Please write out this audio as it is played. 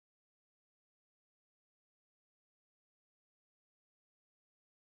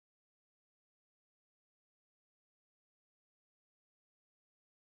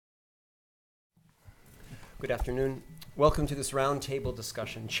Good afternoon. Welcome to this roundtable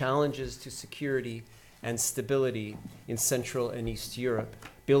discussion, Challenges to Security and Stability in Central and East Europe,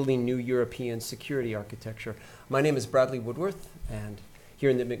 Building New European Security Architecture. My name is Bradley Woodworth, and here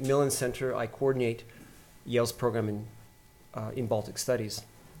in the Macmillan Center, I coordinate Yale's program in Baltic Studies.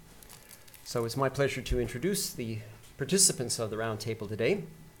 So it's my pleasure to introduce the participants of the roundtable today.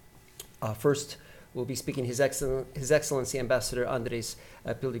 First, will be speaking His Excellency Ambassador Andrejs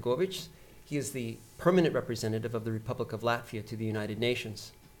Pildegovičs. He is the permanent representative of the Republic of Latvia to the United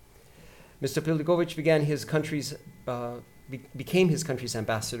Nations. Mr. Pildegovičs became his country's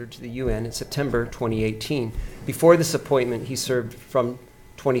ambassador to the UN in September 2018. Before this appointment, he served from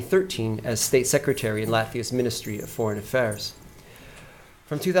 2013 as State Secretary in Latvia's Ministry of Foreign Affairs.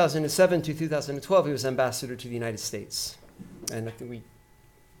 From 2007 to 2012, he was ambassador to the United States. And I think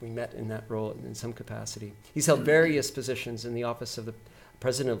we met in that role in some capacity. He's held various positions in the office of the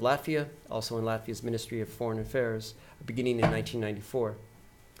President of Latvia, also in Latvia's Ministry of Foreign Affairs, beginning in 1994.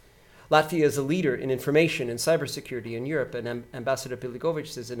 Latvia is a leader in information and cybersecurity in Europe, and Ambassador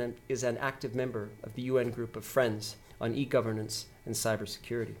Pildegovičs is an active member of the UN Group of Friends on e-governance and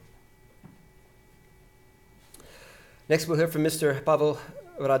cybersecurity. Next, we'll hear from Mr. Pawel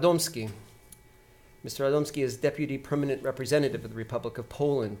Radomski. Mr. Radomski is Deputy Permanent Representative of the Republic of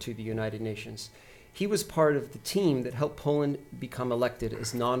Poland to the United Nations. He was part of the team that helped Poland become elected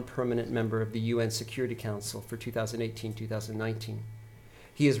as non-permanent member of the UN Security Council for 2018-2019.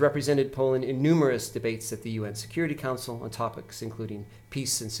 He has represented Poland in numerous debates at the UN Security Council on topics including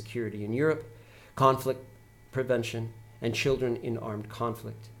peace and security in Europe, conflict prevention, and children in armed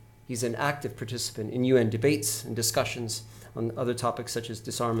conflict. He's an active participant in UN debates and discussions on other topics such as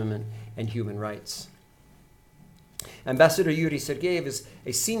disarmament and human rights. Ambassador Yuriy Sergeyev is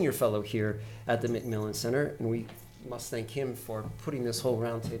a senior fellow here at the Macmillan Center, and we must thank him for putting this whole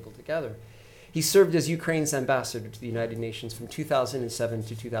roundtable together. He served as Ukraine's ambassador to the United Nations from 2007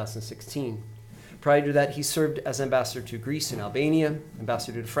 to 2016. Prior to that, he served as ambassador to Greece and Albania,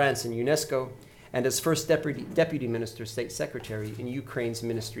 ambassador to France and UNESCO, and as first deputy minister, state secretary in Ukraine's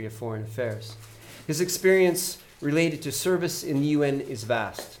Ministry of Foreign Affairs. His experience related to service in the UN is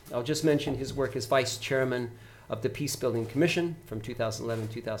vast. I'll just mention his work as vice chairman of the Peacebuilding Commission from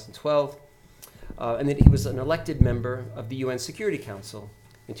 2011-2012, and that he was an elected member of the UN Security Council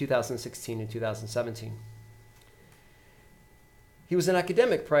in 2016 and 2017. He was an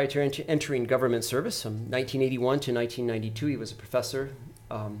academic prior to entering government service. From 1981 to 1992, he was a professor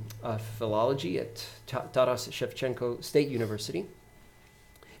of philology at Taras Shevchenko State University.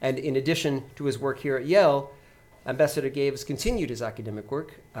 And in addition to his work here at Yale, Ambassador Sergeyev continued his academic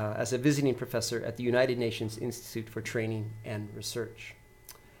work as a visiting professor at the United Nations Institute for Training and Research.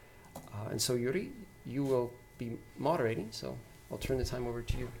 And so, Yuriy, you will be moderating, so I'll turn the time over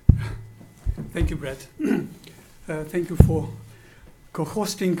to you. Thank you, Brett. Thank you for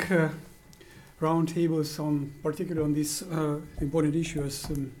co-hosting roundtables particularly on these important issues,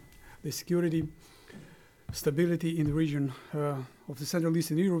 the security, stability in the region of the Central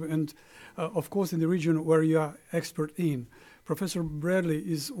Eastern Europe, and of course in the region where you are expert in. Professor Bradley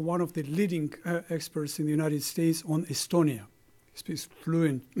is one of the leading experts in the United States on Estonia. He speaks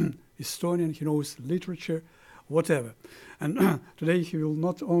fluent Estonian, he knows literature, whatever. And today he will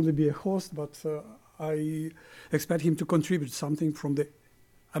not only be a host, but I expect him to contribute something from the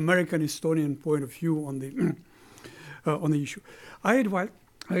American Estonian point of view on the issue. I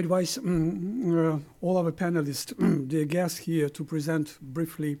advise all our panelists, the guests here, to present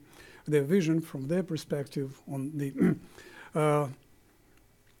briefly their vision from their perspective on the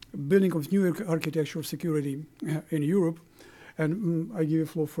building of new architecture of security in Europe. And I give the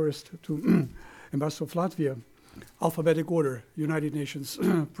floor first to Ambassador of Latvia, alphabetic order, United Nations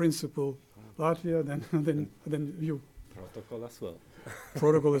principle, Latvia, then you. Protocol as well.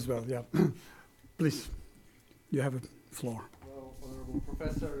 Protocol as well, yeah. Please, you have a floor. Well, Honorable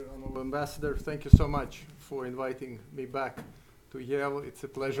Professor, Honorable Ambassador, thank you so much for inviting me back to Yale. It's a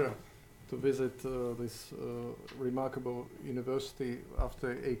pleasure to visit this remarkable university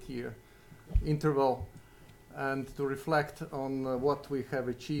after 8-year interval and to reflect on what we have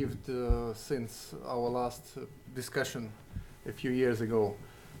achieved since our last discussion a few years ago.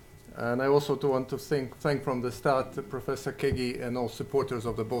 And I also want to thank from the start Professor Kegi and all supporters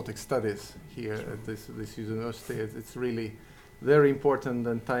of the Baltic Studies here at this university. It's really very important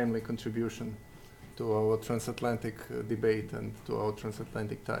and timely contribution to our transatlantic debate and to our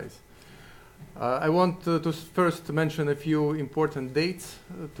transatlantic ties. I want to first mention a few important dates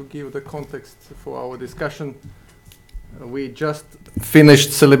to give the context for our discussion. We just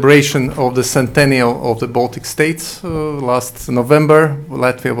finished celebration of the centennial of the Baltic states last November.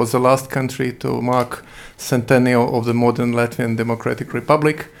 Latvia was the last country to mark centennial of the modern Latvian Democratic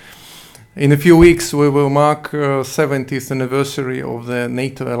Republic. In a few weeks, we will mark 70th anniversary of the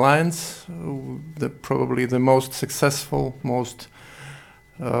NATO alliance, probably the most successful, most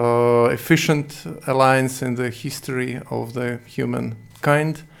efficient alliance in the history of the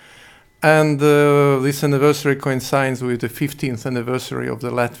humankind. And this anniversary coincides with the 15th anniversary of the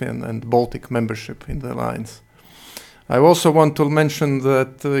Latvian and Baltic membership in the alliance. I also want to mention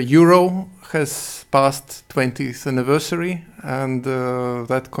that Euro has passed 20th anniversary, and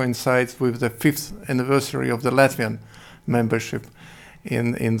that coincides with the 5th anniversary of the Latvian membership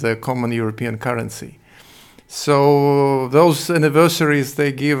in the common European currency. So those anniversaries,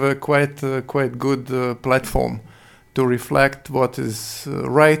 they give a quite good platform to reflect what is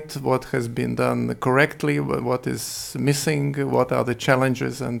right, what has been done correctly, what is missing, what are the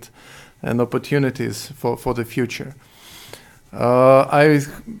challenges and opportunities for the future. I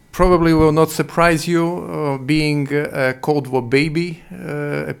probably will not surprise you, being a Cold War baby,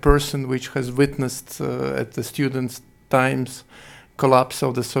 a person which has witnessed at the students' times collapse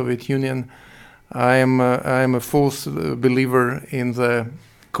of the Soviet Union. I am a full believer in the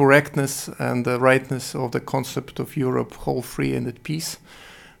correctness and the rightness of the concept of Europe whole, free and at peace.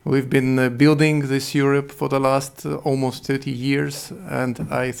 We've been building this Europe for the last almost 30 years, and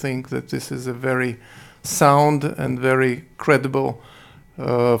I think that this is a very sound and very credible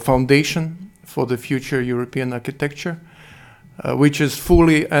foundation for the future European architecture, which is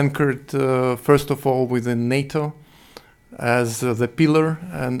fully anchored, first of all, within NATO as the pillar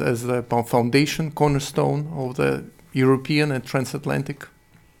and as the foundation, cornerstone of the European and transatlantic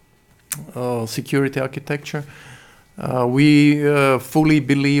security architecture. We fully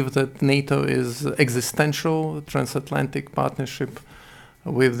believe that NATO is existential. Transatlantic partnership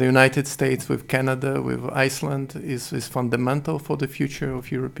with the United States, with Canada, with Iceland is fundamental for the future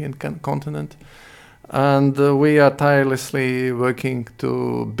of European continent. And we are tirelessly working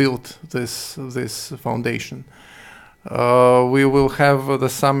to build this foundation. We will have the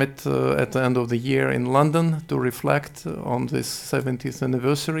summit at the end of the year in London to reflect on this 70th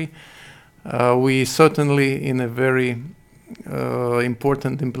anniversary. We certainly in a very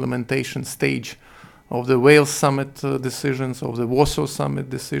important implementation stage of the Wales summit decisions, of the Warsaw summit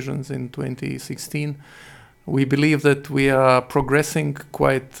decisions in 2016. We believe that we are progressing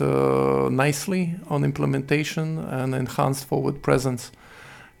quite nicely on implementation, and enhanced forward presence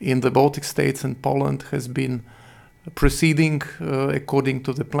in the Baltic states and Poland has been proceeding according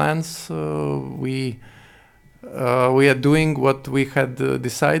to the plans. We are doing what we had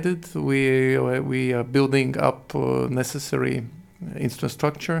decided. We are building up necessary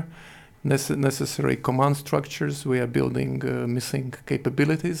infrastructure, necessary command structures. We are building missing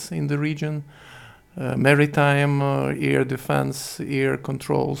capabilities in the region, maritime, air defense, air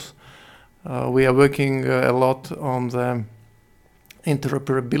controls. We are working a lot on the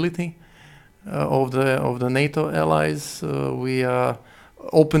interoperability of the NATO allies.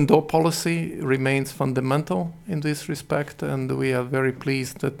 Open door policy remains fundamental in this respect, and we are very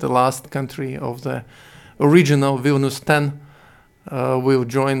pleased that the last country of the original Vilnius 10 will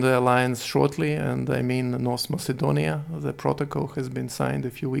join the alliance shortly, and I mean North Macedonia. The protocol has been signed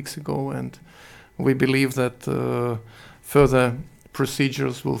a few weeks ago, and we believe that further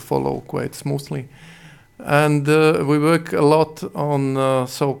procedures will follow quite smoothly. And we work a lot on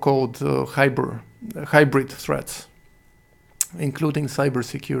so-called hybrid threats, including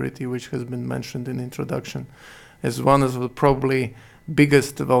cybersecurity, which has been mentioned in introduction as one of the probably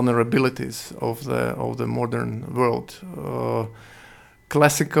biggest vulnerabilities of the modern world.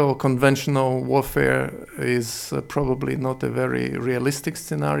 Classical conventional warfare is probably not a very realistic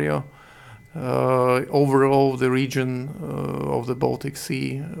scenario. Overall, the region of the Baltic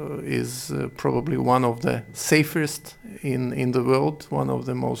Sea is probably one of the safest in the world, one of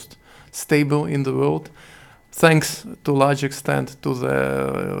the most stable in the world, thanks to a large extent to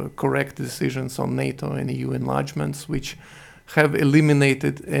the correct decisions on NATO and EU enlargements, which have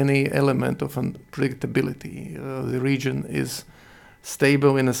eliminated any element of unpredictability. The region is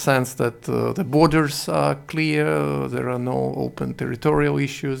stable in a sense that the borders are clear, there are no open territorial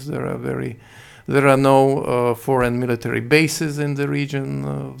issues, there are no foreign military bases in the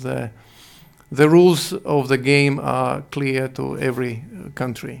region. The rules of the game are clear to every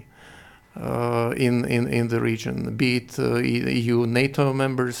country in the region, be it EU, NATO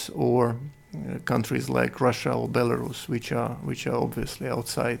members, or countries like Russia or Belarus, which are obviously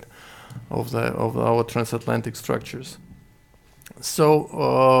outside of our transatlantic structures.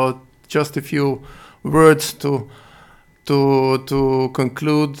 So just a few words to to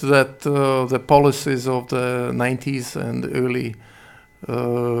conclude that the policies of the 90s and early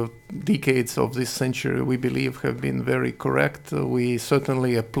decades of this century, we believe, have been very correct. We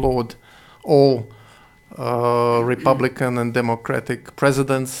certainly applaud all Republican and Democratic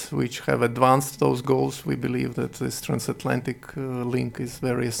presidents which have advanced those goals. We believe that this transatlantic link is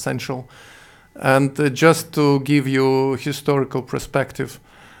very essential. And just to give you historical perspective,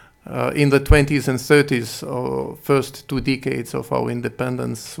 in the 20s and 30s, first 2 decades of our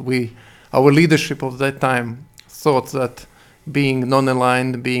independence, our leadership of that time thought that being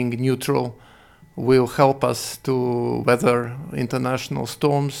non-aligned, being neutral, will help us to weather international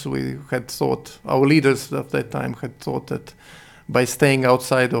storms. We had thought, our leaders of that time had thought that by staying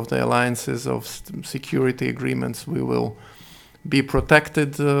outside of the alliances of security agreements, we will be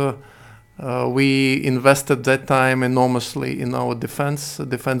protected. We invested that time enormously in our defense. The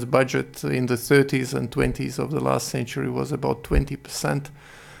defense budget in the 30s and 20s of the last century was about 20%.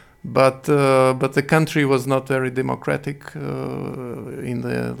 But the country was not very democratic. In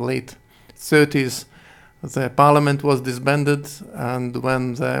the late 30s, the parliament was disbanded, and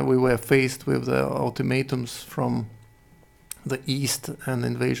when we were faced with the ultimatums from the east and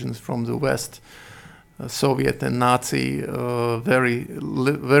invasions from the west, Soviet and Nazi,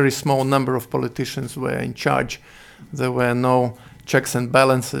 very small number of politicians were in charge. There were no checks and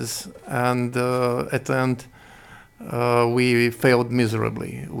balances, and at the end, we failed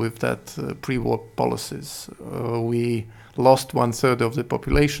miserably with that pre-war policies. We lost 1/3 of the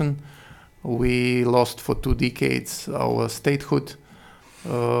population. We lost for 2 decades our statehood.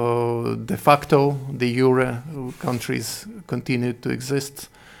 De facto, the Euro countries continued to exist.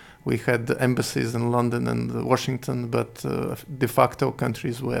 We had embassies in London and Washington, but de facto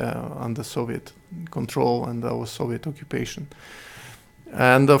countries were under Soviet control and our Soviet occupation.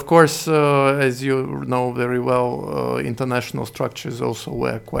 And of course, as you know very well, international structures also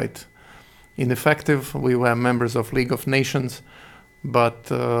were quite ineffective. We were members of League of Nations, but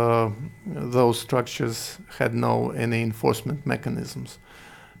those structures had no any enforcement mechanisms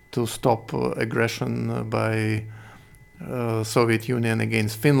to stop aggression by Soviet Union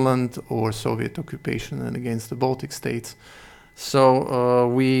against Finland or Soviet occupation and against the Baltic states. So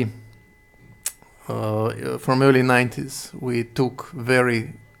we, from early 90s, we took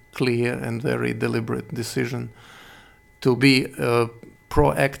very clear and very deliberate decision to be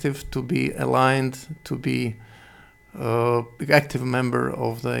proactive, to be aligned, to be active member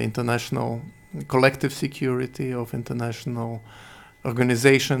of the international collective security of international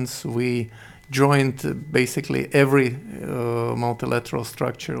organizations. We joined basically every multilateral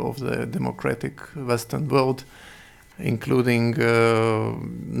structure of the democratic Western world, including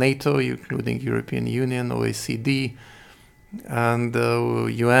NATO, including European Union, OECD, and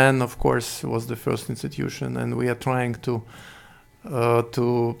UN, of course, was the first institution, and we are trying to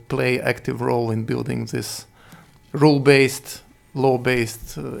play active role in building this rule-based,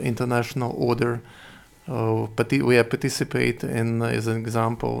 law-based international order. We are participate in, as an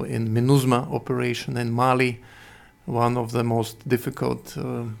example, in MINUSMA operation in Mali, one of the most difficult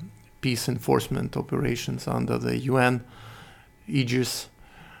peace enforcement operations under the UN aegis,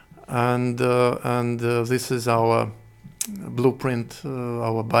 and this is our blueprint,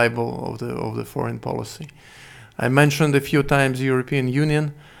 our Bible of the foreign policy. I mentioned a few times European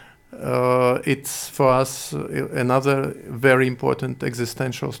Union. It's for us another very important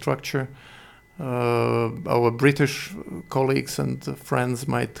existential structure. Our British colleagues and friends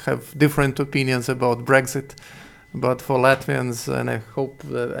might have different opinions about Brexit, but for Latvians, and I hope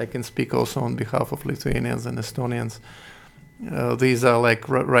that I can speak also on behalf of Lithuanians and Estonians, these are like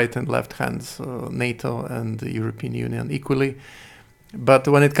right and left hands, NATO and the European Union equally. But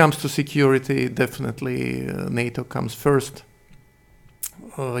when it comes to security, definitely NATO comes first.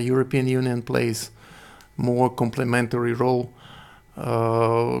 European Union plays more complementary role.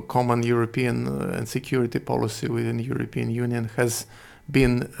 Common European and security policy within the European Union has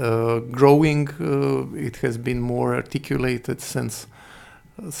been growing. It has been more articulated since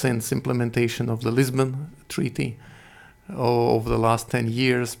implementation of the Lisbon Treaty over the last 10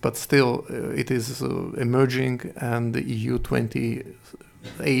 years, but still it is emerging, and the EU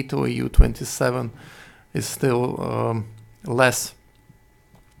 28 or EU 27 is still less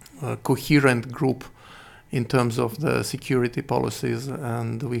coherent group in terms of the security policies,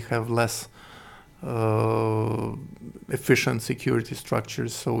 and we have less efficient security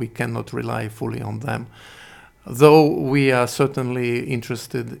structures, so we cannot rely fully on them. Though we are certainly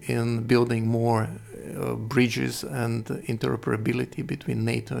interested in building more bridges and interoperability between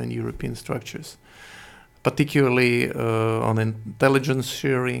NATO and European structures. particularly on intelligence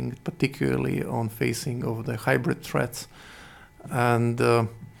sharing, particularly on facing of the hybrid threats. And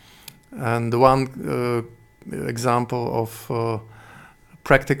one example of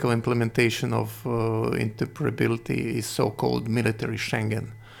practical implementation of interoperability is so-called military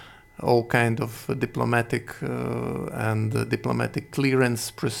Schengen. All kind of diplomatic and diplomatic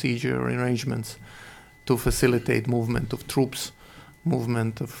clearance procedure arrangements to facilitate movement of troops,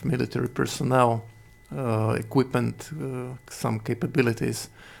 movement of military personnel, equipment, some capabilities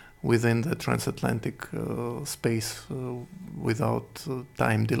within the transatlantic space without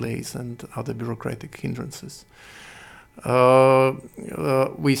time delays and other bureaucratic hindrances.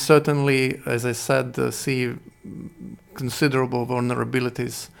 We certainly, as I said, see considerable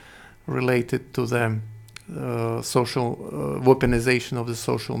vulnerabilities related to the social weaponization of the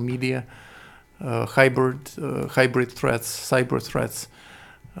social media, hybrid threats, cyber threats.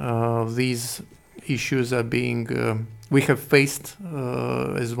 These issues are being, we have faced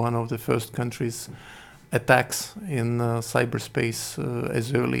as one of the first countries attacks in cyberspace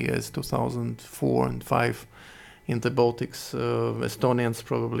as early as 2004 and 5 in the Baltics. Estonians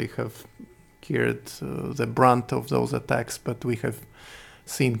probably have carried the brunt of those attacks, but we have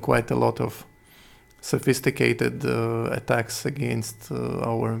seen quite a lot of sophisticated attacks against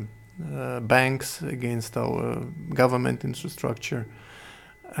our banks, against our government infrastructure.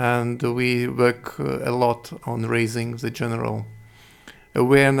 And we work a lot on raising the general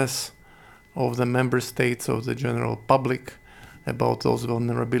awareness of the member states, of the general public, about those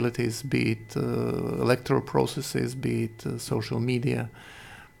vulnerabilities, be it electoral processes, be it social media,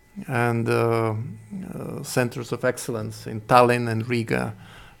 and centers of excellence in Tallinn and Riga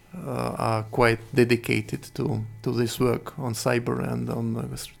are quite dedicated to this work on cyber and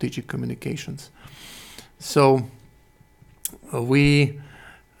on strategic communications. So we,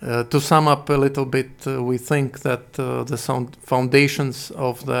 to sum up a little bit, we think that the foundations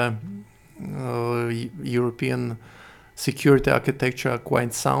of the European security architecture are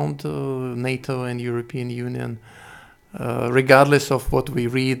quite sound. NATO and European Union, regardless of what we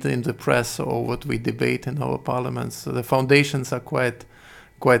read in the press or what we debate in our parliaments, the foundations are quite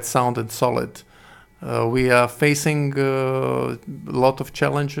sound and solid. We are facing a lot of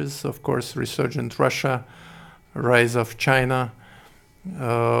challenges, of course, resurgent Russia, rise of China,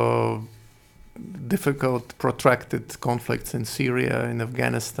 difficult, protracted conflicts in Syria, in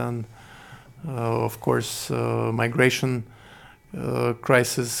Afghanistan. Of course, migration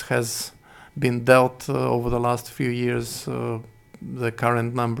crisis has been dealt over the last few years. The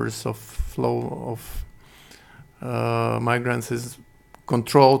current numbers of flow of migrants is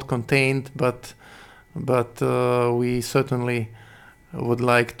controlled, contained, but we certainly would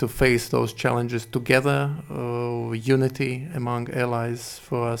like to face those challenges together. Unity among allies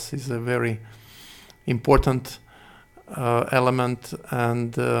for us is a very important element,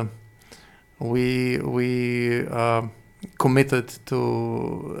 and we are committed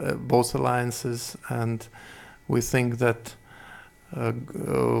to both alliances, and we think that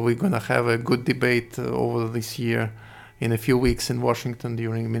we're going to have a good debate over this year in a few weeks in Washington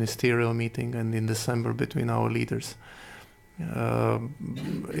during a ministerial meeting and in December between our leaders.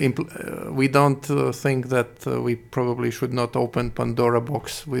 We don't think that we probably should not open Pandora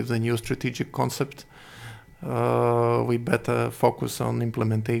box with the new strategic concept. We better focus on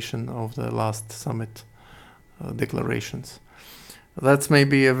implementation of the last summit declarations. That's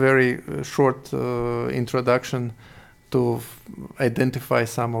maybe a very short introduction to identify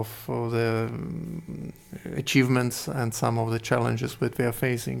some of the achievements and some of the challenges that we are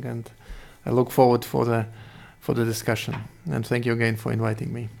facing, and I look forward for the discussion. And thank you again for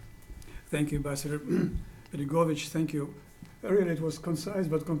inviting me. Thank you, Ambassador Pildegovičs. Thank you. Really, it was concise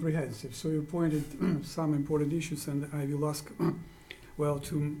but comprehensive. So you pointed some important issues, and I will ask,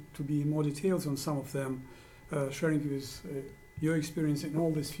 to be in more details on some of them, sharing with your experience in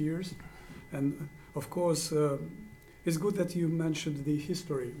all the spheres. And of course, it's good that you mentioned the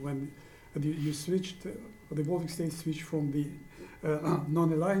history when you switched, the Baltic states switched from the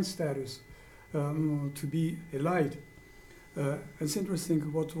non-aligned status to be allied. It's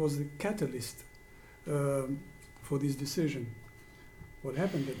interesting what was the catalyst for this decision, what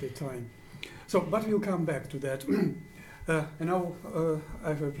happened at the time. So, but we'll come back to that. And now I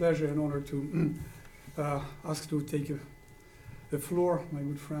have a pleasure and honor to ask to take the floor my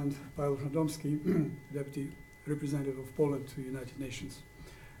good friend Pawel Radomski, Deputy Representative of Poland to the United Nations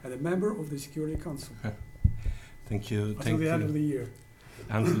and a member of the Security Council. Thank you. Until the end of the year.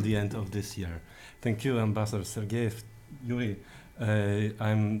 Until the end of this year. Thank you, Ambassador Sergeyev. Yuriy,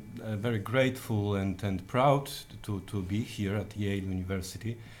 I'm very grateful and proud to be here at Yale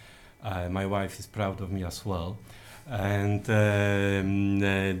University. My wife is proud of me as well. And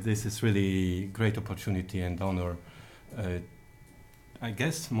this is really great opportunity and honor, I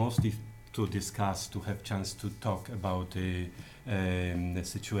guess mostly to discuss, to have chance to talk about the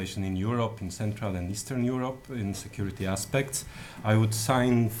situation in Europe, in Central and Eastern Europe, in security aspects. I would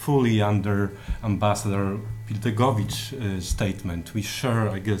sign fully under Ambassador Pildegovičs' statement. We share,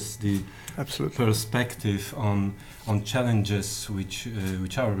 I guess, the Absolutely. perspective on challenges which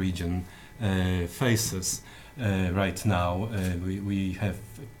our region faces right now. We have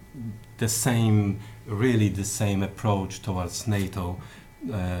the same, really the same approach towards NATO,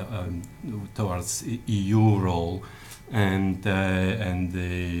 towards EU role, and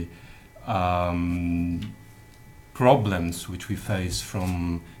the problems which we face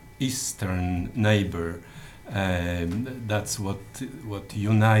from Eastern neighbor. That's what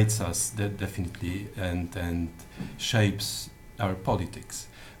unites us definitely and shapes our politics.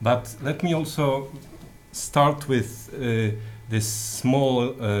 But let me also start with this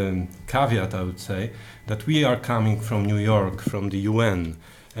small caveat, I would say, that we are coming from New York, from the UN,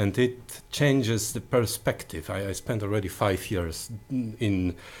 and it changes the perspective. I spent already 5 years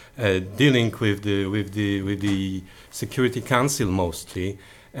in dealing with the Security Council mostly,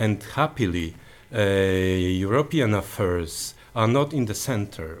 and happily, European affairs are not in the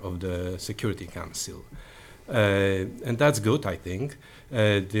center of the Security Council, and that's good, I think.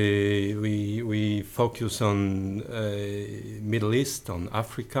 We focus on Middle East, on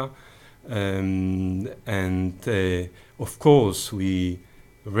Africa, and of course we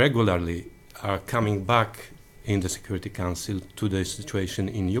regularly are coming back in the Security Council to the situation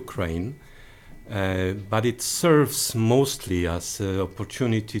in Ukraine, but it serves mostly as an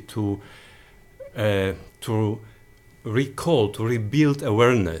opportunity to recall, to rebuild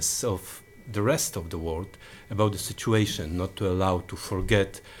awareness of the rest of the world about the situation, not to allow to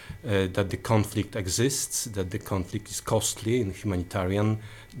forget that the conflict exists, that the conflict is costly in humanitarian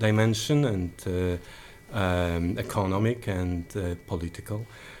dimension and economic and political,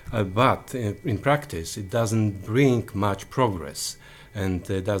 but in practice it doesn't bring much progress, and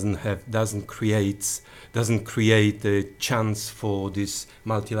doesn't create the chance for this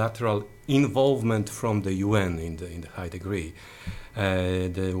multilateral involvement from the UN in the high degree.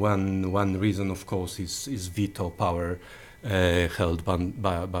 The one reason, of course, is veto power held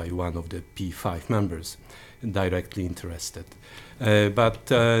by one of the P5 members directly interested.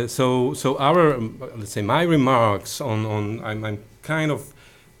 So our, let's say, my remarks on I'm kind of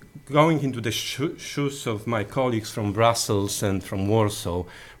going into the shoes of my colleagues from Brussels and from Warsaw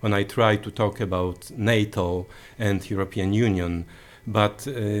when I try to talk about NATO and European Union, but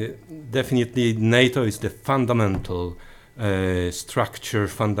definitely NATO is the fundamental structure,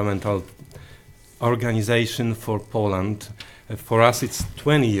 fundamental organization for Poland. For us, it's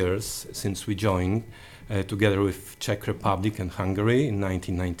 20 years since we joined, together with Czech Republic and Hungary in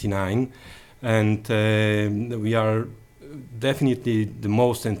 1999, and we are definitely the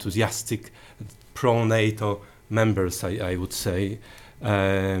most enthusiastic pro-NATO members, I would say,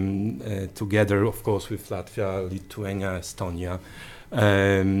 together, of course, with Latvia, Lithuania, Estonia,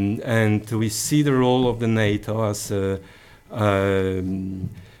 and we see the role of the NATO as an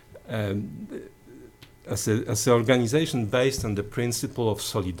organization based on the principle of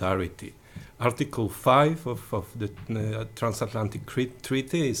solidarity. Article 5 of the Transatlantic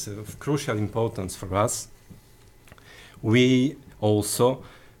Treaty is of crucial importance for us. We also,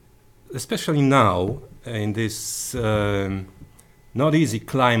 especially now, in this not easy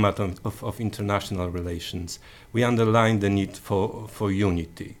climate of international relations, we underline the need for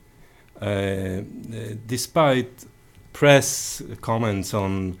unity. Despite press comments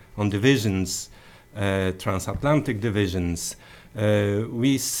on divisions, transatlantic divisions,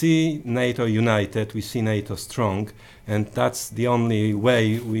 we see NATO united, we see NATO strong, and that's the only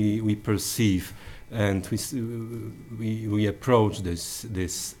way we perceive and we approach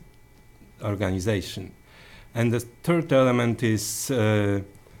this organization. And the third element is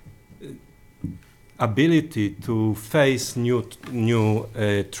ability to face new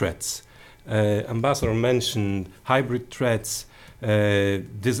threats. Ambassador mentioned hybrid threats,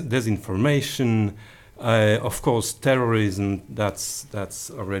 disinformation, of course terrorism.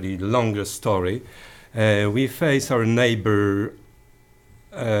 That's already a longer story. We face our neighbor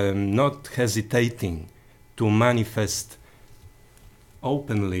not hesitating to manifest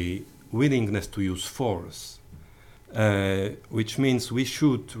openly willingness to use force, which means we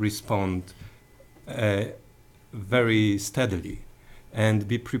should respond very steadily and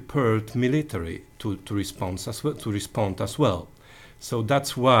be prepared militarily to respond as well. So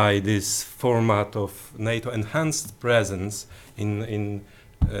that's why this format of NATO enhanced presence in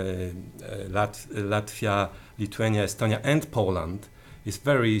Latvia, Lithuania, Estonia, and Poland, is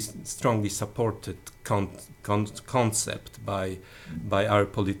very strongly supported concept by our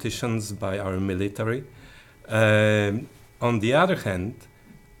politicians, by our military. On the other hand,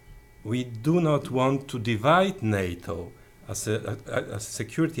 we do not want to divide NATO as a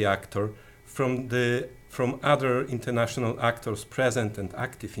security actor from other international actors present and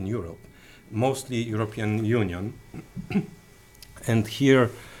active in Europe, mostly European Union. And here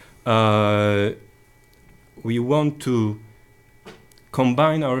we want to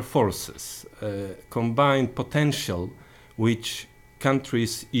combine our forces, combine potential which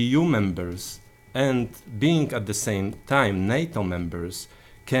countries, EU members, and being at the same time NATO members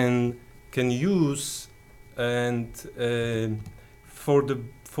can use, and for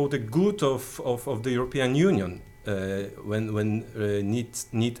the good of the European Union when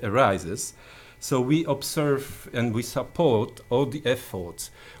need arises. So we observe and we support all the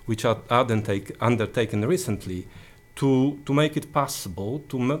efforts which are undertaken recently to make it possible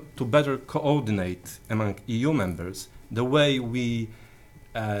to better coordinate among EU members the way we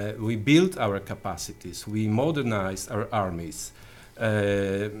build our capacities, we modernize our armies,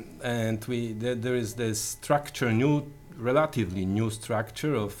 and there is this structure, relatively new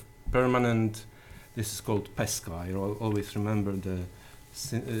structure of permanent. This is called PESCO. I always remember the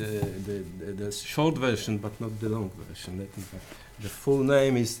short version, but not the long version. The full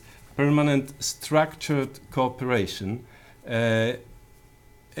name is Permanent Structured Cooperation.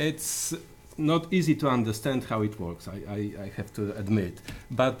 It's not easy to understand how it works, I have to admit.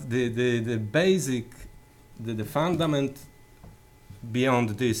 But the basic, the fundament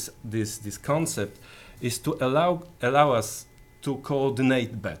beyond this concept is to allow us to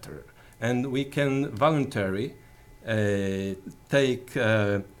coordinate better. And we can voluntarily take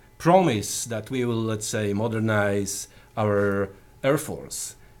promise that we will, let's say, modernize our air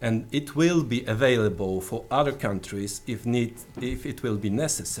force, and it will be available for other countries if it will be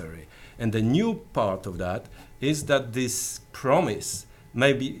necessary. And the new part of that is that this promise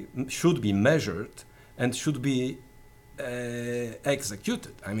should be measured and should be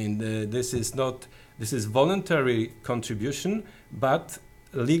executed. I mean, this is voluntary contribution, but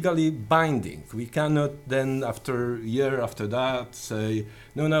legally binding. We cannot then, year after that, say,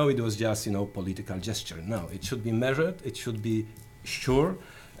 no, it was just, political gesture. No, it should be measured, it should be sure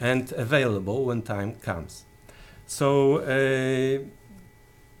and available when time comes. So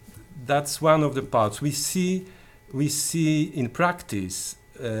that's one of the parts. We see in practice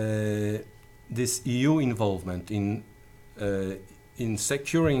this EU involvement in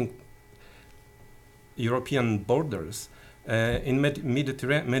securing European borders in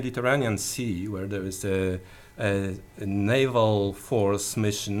Mediterranean Sea, where there is a naval force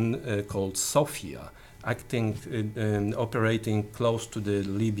mission called Sophia, operating close to the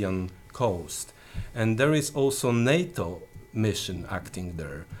Libyan coast. And there is also NATO mission acting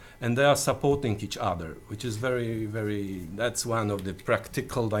there. And they are supporting each other, which is very, very, that's one of the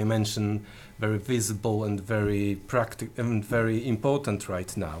practical dimension, very visible and very practical and very important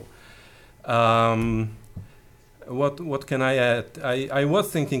right now. What can I add? I was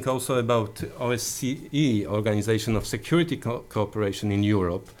thinking also about OSCE, Organization of Security Cooperation in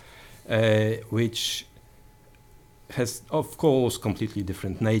Europe, which has, of course, completely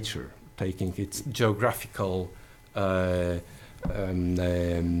different nature, taking its geographical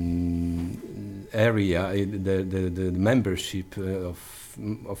area, the membership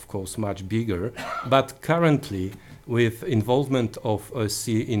of course much bigger, but currently with involvement of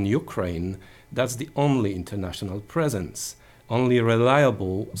OSCE in Ukraine, that's the only international presence, only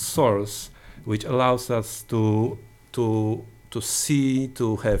reliable source which allows us to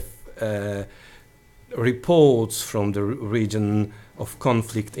have reports from the region of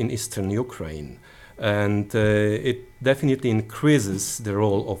conflict in eastern Ukraine. And it definitely increases the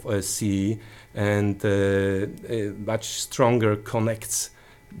role of OSCE and much stronger connects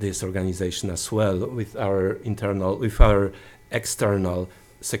this organization as well with our external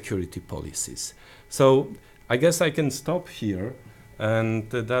security policies. So I guess I can stop here, and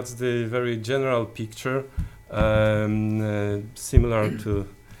that's the very general picture, similar to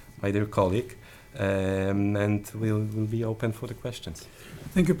my dear colleague, and we'll be open for the questions.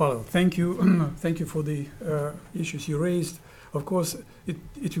 Thank you, Pawel. Thank you, thank you for the issues you raised. Of course,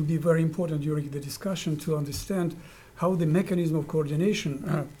 it will be very important during the discussion to understand how the mechanism of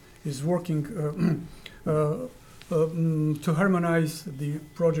coordination is working to harmonize the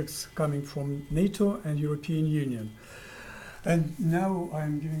projects coming from NATO and European Union. And now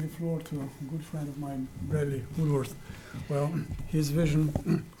I'm giving the floor to a good friend of mine, Woodworth. Well, his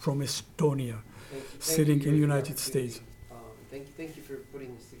vision from Estonia, sitting in the United States. Thank you for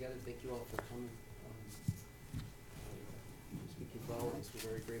putting this together. Thank you all for coming. Speaking for all of us, we're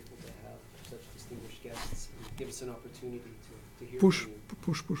very grateful to have such distinguished guests and give us an opportunity to hear Push. from you.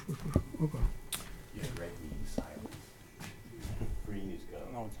 Push. Okay. Yeah, red means silence. Green is go.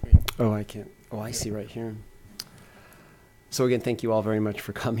 No, it's green. Oh, I can't. Oh, I see right here. So again, thank you all very much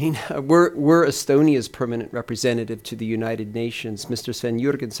for coming. We're Estonia's permanent representative to the United Nations, Mr. Sven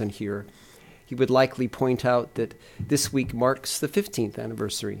Jurgensen here. He would likely point out that this week marks the 15th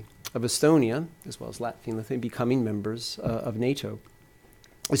anniversary of Estonia, as well as Latvia and Lithuania, becoming members of NATO.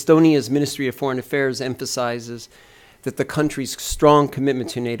 Estonia's Ministry of Foreign Affairs emphasizes that the country's strong commitment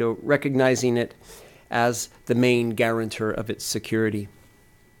to NATO, recognizing it as the main guarantor of its security.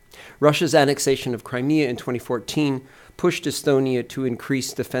 Russia's annexation of Crimea in 2014 pushed Estonia to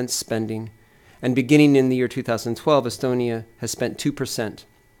increase defense spending, and beginning in the year 2012, Estonia has spent 2%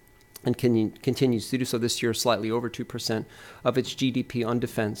 and continues to do so this year, slightly over 2% of its GDP on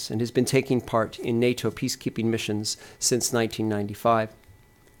defense, and has been taking part in NATO peacekeeping missions since 1995.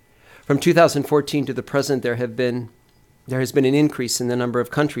 From 2014 to the present, there has been an increase in the number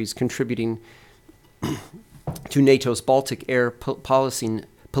of countries contributing to NATO's Baltic air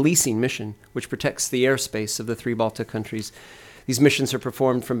policing mission, which protects the airspace of the 3 Baltic countries. These missions are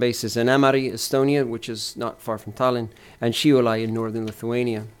performed from bases in Ämari, Estonia, which is not far from Tallinn, and Šiauliai in northern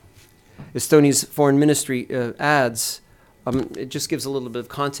Lithuania. Estonia's foreign ministry adds, it just gives a little bit of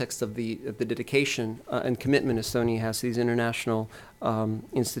context of the dedication and commitment Estonia has to these international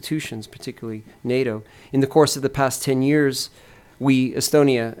institutions, particularly NATO. In the course of the past 10 years, we,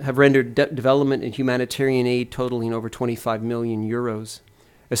 Estonia, have rendered development and humanitarian aid totaling over 25 million euros.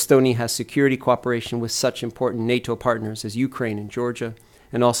 Estonia has security cooperation with such important NATO partners as Ukraine and Georgia,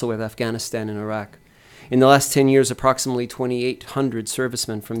 and also with Afghanistan and Iraq. In the last 10 years, approximately 2,800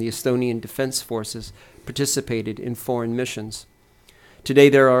 servicemen from the Estonian Defense Forces participated in foreign missions. Today,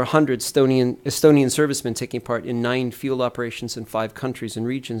 there are 100 Estonian servicemen taking part in 9 field operations in 5 countries and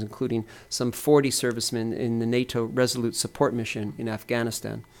regions, including some 40 servicemen in the NATO Resolute Support Mission in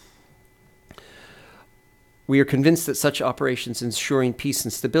Afghanistan. We are convinced that such operations ensuring peace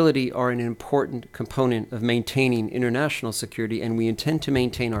and stability are an important component of maintaining international security, and we intend to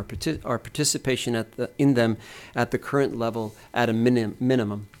maintain our participation in them at the current level at a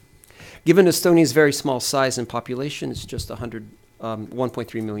minimum. Given Estonia's very small size and population, it's just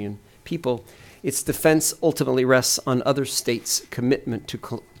 1.3 million people, its defense ultimately rests on other states' commitment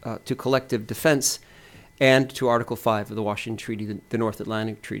to collective defense and to Article 5 of the Washington Treaty, the North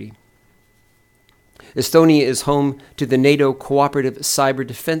Atlantic Treaty. Estonia is home to the NATO Cooperative Cyber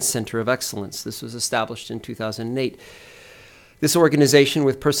Defense Center of Excellence. This was established in 2008. This organization,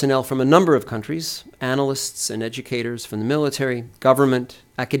 with personnel from a number of countries, analysts and educators from the military, government,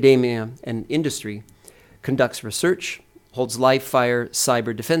 academia, and industry, conducts research, holds live-fire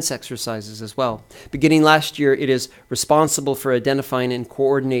cyber defense exercises as well. Beginning last year, it is responsible for identifying and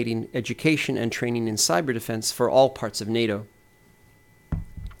coordinating education and training in cyber defense for all parts of NATO.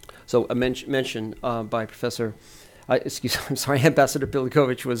 So a mention by Ambassador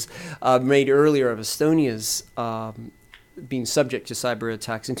Pildegovičs was made earlier of Estonia's being subject to cyber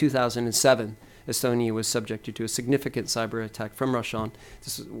attacks. In 2007, Estonia was subjected to a significant cyber attack from Russia.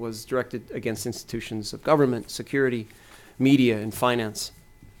 This was directed against institutions of government, security, media, and finance.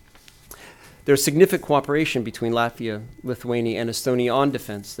 There's significant cooperation between Latvia, Lithuania, and Estonia on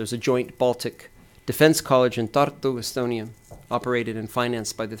defense. There's a joint Baltic Defense College in Tartu, Estonia, operated and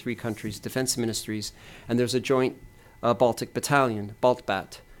financed by the 3 countries' defense ministries, and there's a joint Baltic battalion,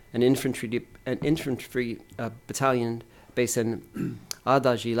 Baltbat, an infantry battalion based in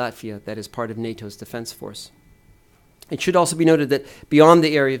Adaži, Latvia, that is part of NATO's defense force. It should also be noted that beyond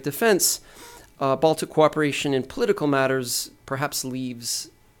the area of defense, Baltic cooperation in political matters perhaps leaves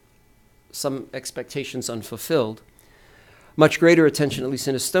some expectations unfulfilled. Much greater attention, at least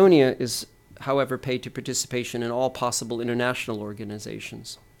in Estonia, is however paid to participation in all possible international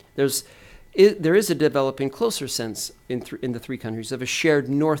organizations. There is a developing closer sense in the 3 countries of a shared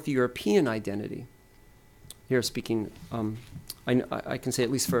North European identity. Here speaking, I can say at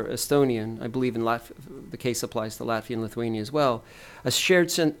least for Estonia, and I believe in the case applies to Latvia and Lithuania as well, a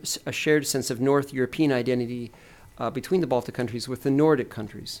shared sense of North European identity between the Baltic countries with the Nordic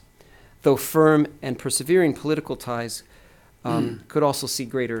countries. Though firm and persevering political ties could also see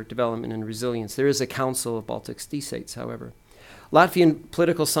greater development and resilience. There is a Council of Baltic States, however. Latvian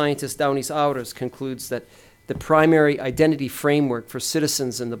political scientist Daunis Auras concludes that the primary identity framework for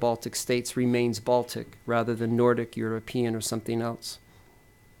citizens in the Baltic states remains Baltic rather than Nordic, European, or something else.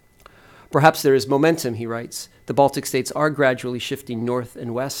 Perhaps there is momentum, he writes. The Baltic states are gradually shifting north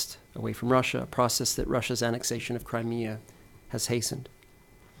and west, away from Russia, a process that Russia's annexation of Crimea has hastened.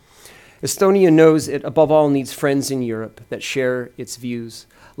 Estonia knows it above all needs friends in Europe that share its views.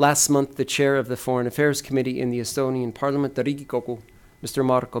 Last month, the chair of the Foreign Affairs Committee in the Estonian Parliament, the Riigikogu, Mr.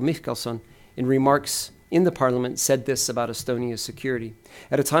 Marko Mihkelson, in remarks in the parliament said this about Estonia's security.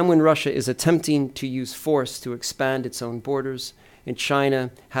 At a time when Russia is attempting to use force to expand its own borders, and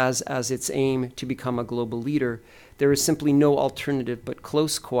China has as its aim to become a global leader, there is simply no alternative but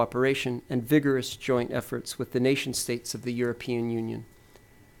close cooperation and vigorous joint efforts with the nation-states of the European Union.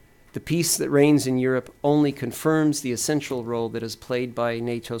 The peace that reigns in Europe only confirms the essential role that is played by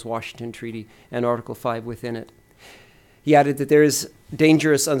NATO's Washington Treaty and Article 5 within it. He added that there is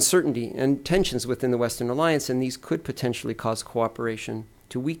dangerous uncertainty and tensions within the Western Alliance, and these could potentially cause cooperation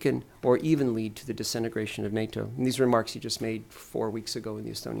to weaken or even lead to the disintegration of NATO. And these remarks he just made 4 weeks ago in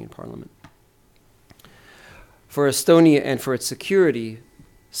the Estonian parliament. For Estonia and for its security,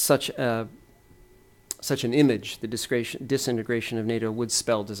 such an image, the disintegration of NATO, would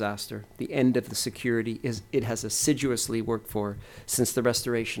spell disaster. The end of the security it has assiduously worked for since the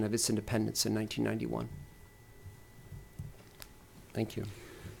restoration of its independence in 1991. Thank you.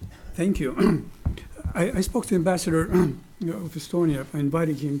 Thank you. I spoke to the ambassador of Estonia,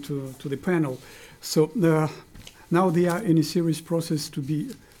 inviting him to the panel. So now they are in a serious process to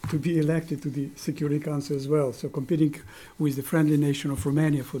be elected to the Security Council as well. So competing with the friendly nation of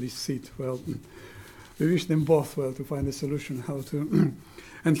Romania for this seat. Well, we wish them both well to find a solution how to.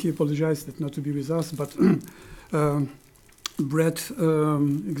 And he apologized that not to be with us, but Brett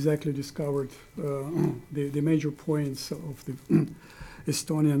exactly discovered the major points of the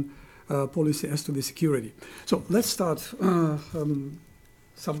Estonian policy as to the security. So let's start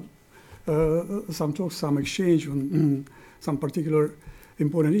some talk, some exchange on some particular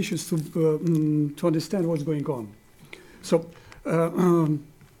important issues to understand what's going on. So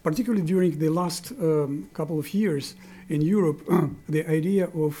particularly during the last couple of years in Europe, the idea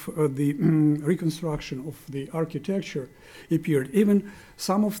of the reconstruction of the architecture appeared. Even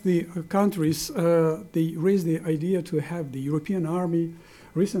some of the countries, they raised the idea to have the European army.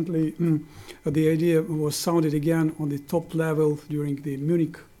 Recently, the idea was sounded again on the top level during the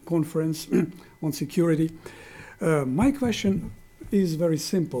Munich conference on security. My question is very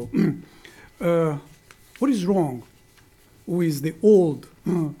simple. What is wrong with the old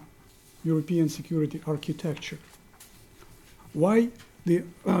European security architecture? Why the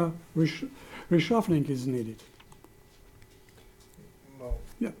reshuffling is needed? Well,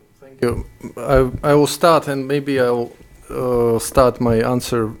 yeah. Thank you. I will start, and maybe I'll start my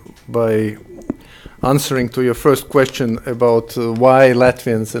answer by answering to your first question about why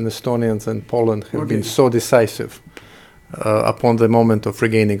Latvians and Estonians and Poland have been so decisive upon the moment of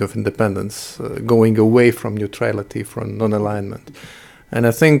regaining of independence, going away from neutrality, from non-alignment. And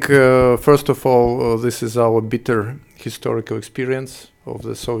I think, first of all, this is our bitter historical experience of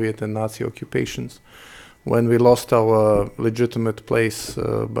the Soviet and Nazi occupations. When we lost our legitimate place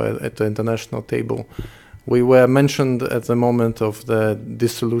at the international table, we were mentioned at the moment of the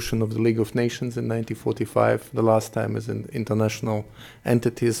dissolution of the League of Nations in 1945, the last time as in international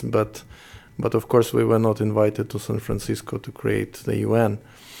entities, but of course we were not invited to San Francisco to create the UN.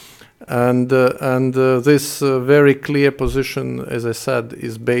 And this very clear position, as I said,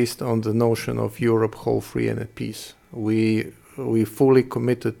 is based on the notion of Europe whole, free and at peace. We fully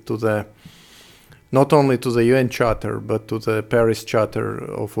committed to the, not only to the UN Charter, but to the Paris Charter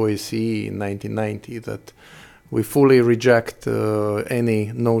of OSCE in 1990, that we fully reject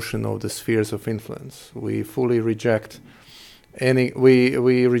any notion of the spheres of influence. We fully reject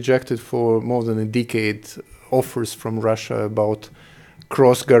we rejected for more than a decade offers from Russia about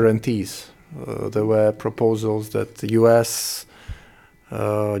cross guarantees. There were proposals that the US,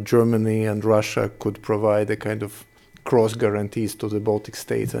 Germany and Russia could provide a kind of cross guarantees to the Baltic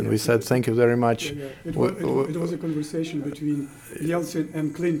states, and we said thank you very much. It was a conversation between Yeltsin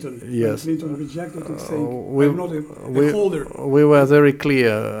and Clinton. Yes. And Clinton rejected it, saying, I'm not a holder. We were very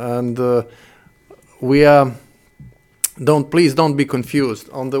clear, and we are... Please don't be confused.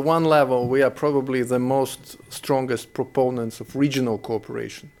 On the one level, we are probably the most strongest proponents of regional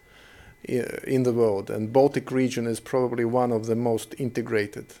cooperation in the world, and Baltic region is probably one of the most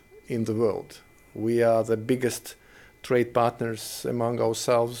integrated in the world. We are the biggest trade partners among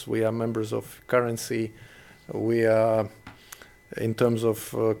ourselves. We are members of currency. We are, in terms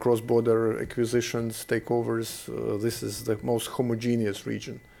of cross-border acquisitions, takeovers, this is the most homogeneous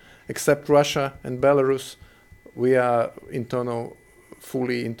region. Except Russia and Belarus, we are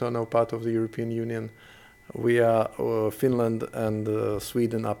fully internal part of the European Union. We are, Finland and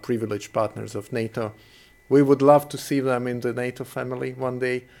Sweden are privileged partners of NATO. We would love to see them in the NATO family one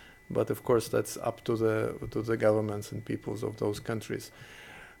day, but of course that's up to the governments and peoples of those countries.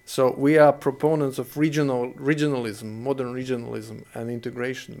 So we are proponents of regionalism, modern regionalism and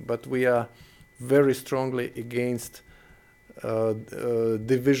integration, but we are very strongly against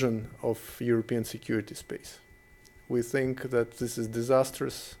division of European security space. We think that this is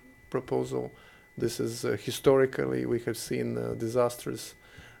disastrous proposal. This is historically we have seen disastrous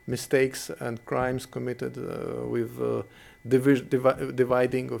mistakes and crimes committed with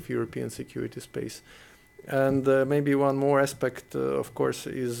dividing of European security space. And maybe one more aspect, of course,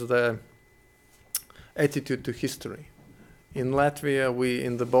 is the attitude to history. In Latvia,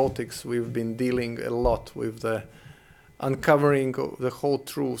 in the Baltics, we've been dealing a lot with the uncovering of the whole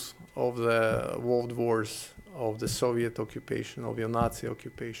truth of the world wars, of the Soviet occupation, of the Nazi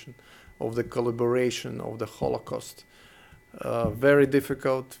occupation, of the collaboration, of the Holocaust. Very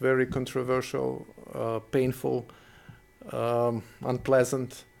difficult, very controversial, painful,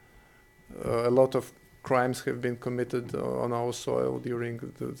 unpleasant. A lot of crimes have been committed on our soil during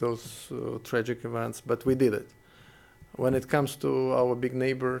those tragic events, but we did it. When it comes to our big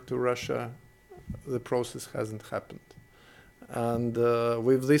neighbor, to Russia, the process hasn't happened. And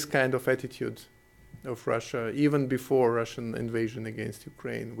with this kind of attitude of Russia, even before Russian invasion against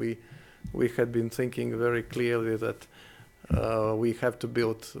Ukraine, we had been thinking very clearly that we have to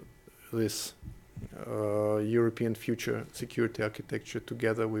build this European future security architecture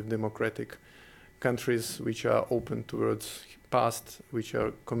together with democratic countries which are open towards past, which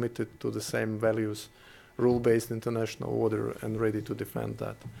are committed to the same values, rule-based international order, and ready to defend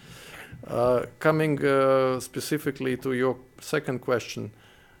that. Coming specifically to your second question,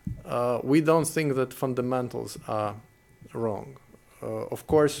 we don't think that fundamentals are wrong. Of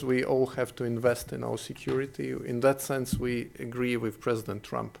course, we all have to invest in our security. In that sense, we agree with President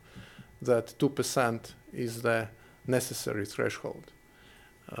Trump that 2% is the necessary threshold.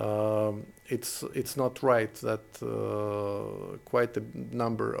 It's not right that quite a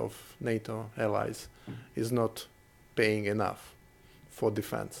number of NATO allies is not paying enough for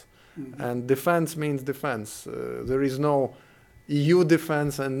defense. Mm-hmm. And defense means defense. There is no EU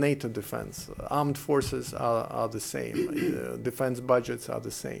defense and NATO defense. Armed forces are the same. Defense budgets are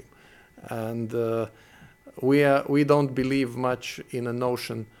the same. And we don't believe much in a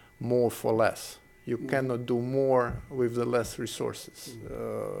notion more for less. You cannot do more with the less resources.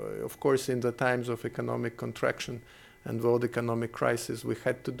 Of course, in the times of economic contraction and world economic crisis, we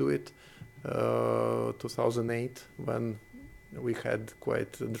had to do it. 2008, when we had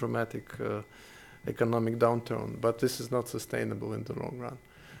quite a dramatic economic downturn, but this is not sustainable in the long run.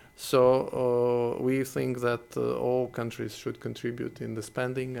 So we think that all countries should contribute in the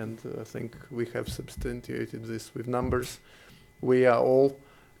spending, and I think we have substantiated this with numbers. We are all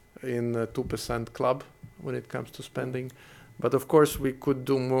in the 2% club when it comes to spending, but of course we could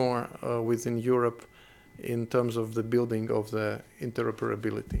do more within Europe in terms of the building of the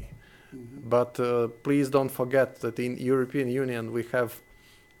interoperability. Mm-hmm. But please don't forget that in European Union we have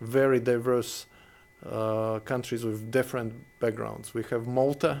very diverse countries with different backgrounds. We have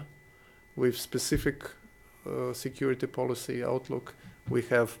Malta with specific security policy outlook. We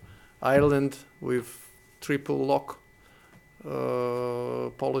have Ireland with triple lock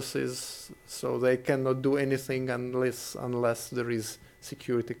policies, so they cannot do anything unless there is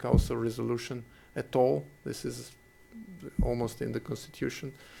Security Council resolution at all. This is almost in the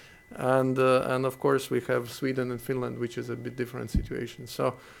constitution. And of course we have Sweden and Finland, which is a bit different situation.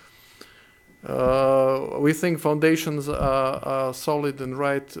 So we think foundations are solid and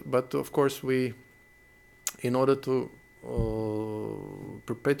right, but of course in order to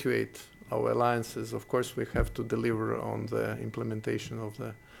perpetuate our alliances, of course we have to deliver on the implementation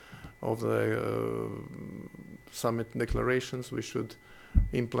of the summit declarations. We should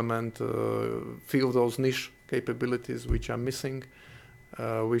implement, fill those niche capabilities which are missing.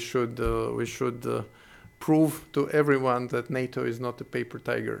 We should prove to everyone that NATO is not a paper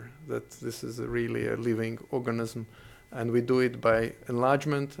tiger, that this is really a living organism, and we do it by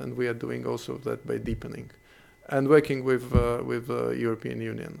enlargement, and we are doing also that by deepening and working with European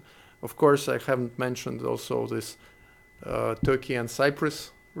Union. Of course, I haven't mentioned also this Turkey and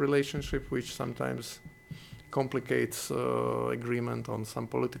Cyprus relationship, which sometimes complicates agreement on some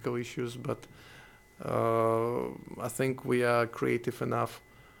political issues, but I think we are creative enough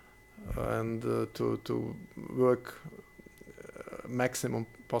and to work maximum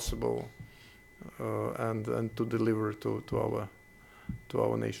possible and to deliver to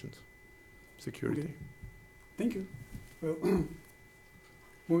our nation's security. Okay. Thank you. Well,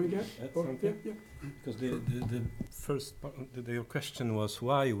 moving on. Yeah. Because the first part, your question was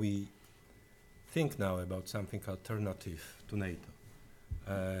why we think now about something alternative to NATO.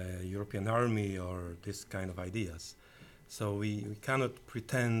 European army or this kind of ideas. So we cannot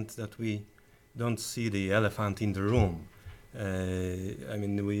pretend that we don't see the elephant in the room. I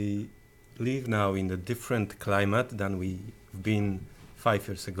mean, we live now in a different climate than we've been 5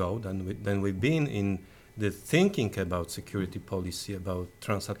 years ago, than we've been in the thinking about security policy, about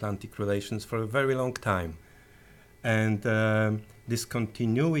transatlantic relations for a very long time. And this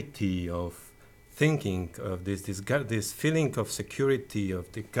continuity of thinking, of this feeling of security,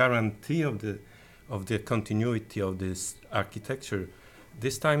 of the guarantee of the continuity of this architecture,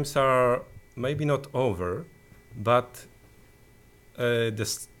 these times are maybe not over, but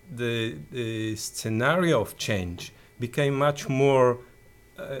the scenario of change became much more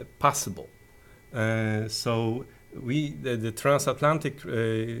possible. So the transatlantic,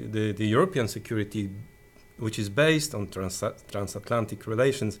 the European security, which is based on transatlantic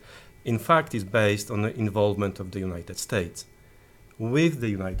relations, in fact is based on the involvement of the United States, with the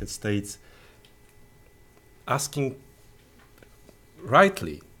United States asking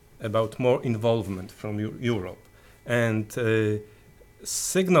rightly about more involvement from Europe and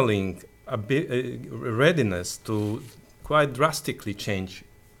signaling a readiness to quite drastically change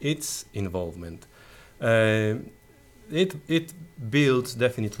its involvement. It builds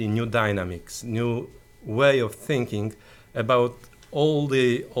definitely new dynamics, new way of thinking about all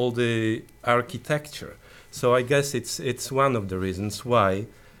the architecture. So I guess it's one of the reasons why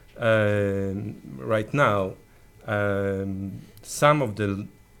right now some of the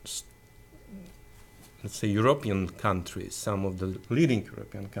let's say European countries, some of the leading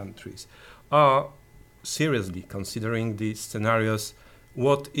European countries are seriously considering these scenarios.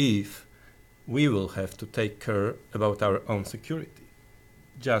 What if we will have to take care about our own security?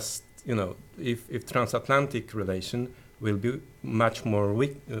 Just, if transatlantic relation will be much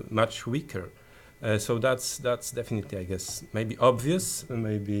weaker. So that's definitely, I guess, maybe obvious,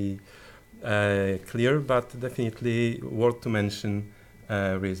 maybe clear, but definitely worth to mention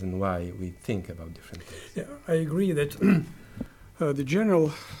reason why we think about different things. Yeah, I agree that the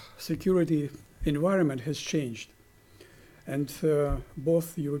general security environment has changed. And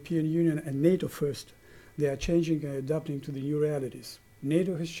both the European Union and NATO first, they are changing and adapting to the new realities.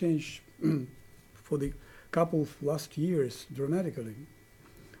 NATO has changed for the couple of last years dramatically.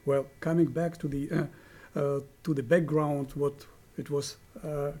 Well, coming back to the background, what it was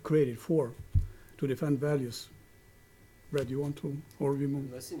created for, to defend values. Brad, you want to, or we move?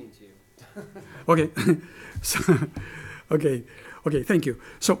 I'm listening to you. Okay, so, okay, thank you.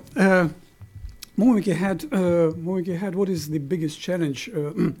 So, moving ahead, what is the biggest challenge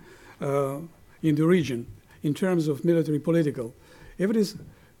in the region in terms of military political? If it is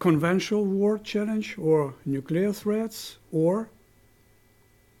conventional war challenge or nuclear threats or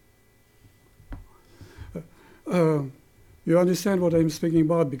you understand what I'm speaking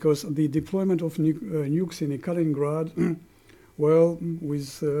about, because the deployment of nukes in Kaliningrad, well,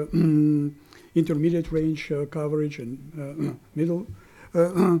 with intermediate range coverage and middle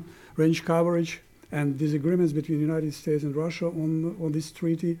range coverage, and disagreements between the United States and Russia on this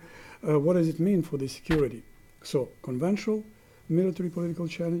treaty, what does it mean for the security? So, conventional military political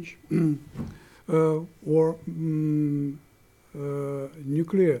challenge or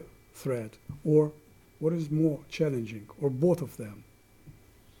nuclear threat, or what is more challenging, or both of them?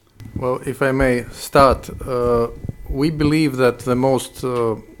 Well, if I may start, we believe that the most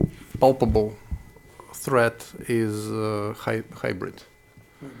palpable threat is hybrid.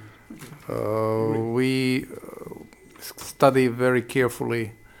 We study very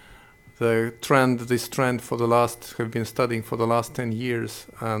carefully this trend have been studying for the last 10 years,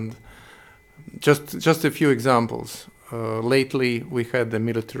 and just a few examples. Lately, we had the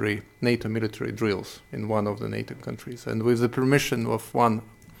NATO military drills in one of the NATO countries, and with the permission of one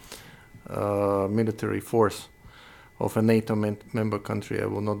military force of a NATO member country, I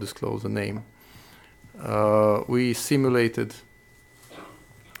will not disclose the name, we simulated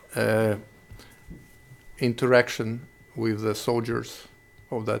interaction with the soldiers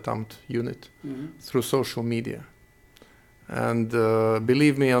of that armed unit through social media. And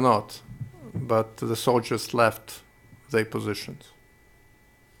believe me or not, but the soldiers left their positions.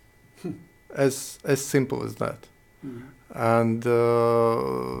 As simple as that. And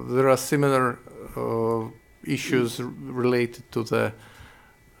there are similar issues related to the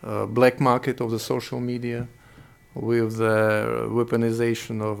black market of the social media, with the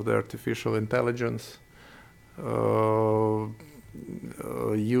weaponization of the artificial intelligence,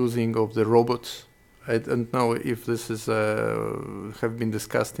 using of the robots. I don't know if this is have been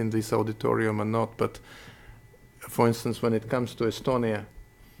discussed in this auditorium or not, but for instance, when it comes to Estonia,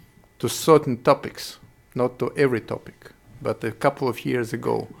 to certain topics, not to every topic, but a couple of years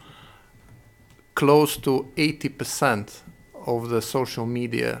ago, close to 80% of the social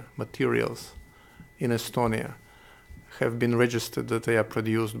media materials in Estonia have been registered that they are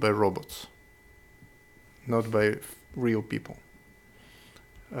produced by robots, not by real people.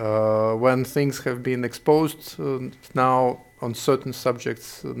 When things have been exposed, now on certain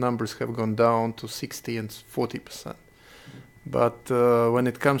subjects, numbers have gone down to 60 and 40%. But when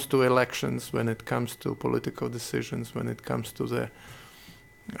it comes to elections, when it comes to political decisions, when it comes to the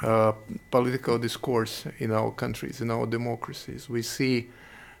political discourse in our countries, in our democracies, we see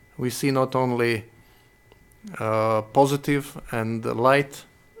not only positive and light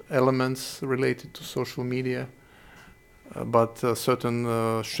elements related to social media, but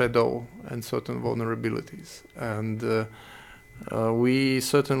certain shadow and certain vulnerabilities. And we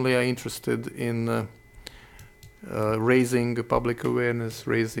certainly are interested in raising public awareness,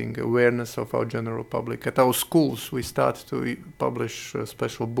 raising awareness of our general public. At our schools, we start to publish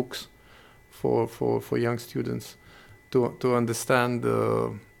special books for young students to understand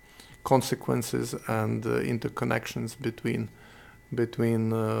the consequences and interconnections between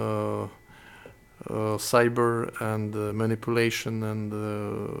cyber and manipulation and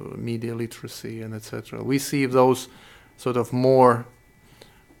media literacy and etc. We see those sort of more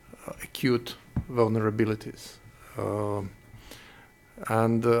acute vulnerabilities.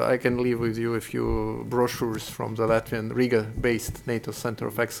 And I can leave with you a few brochures from the Latvian Riga-based NATO Center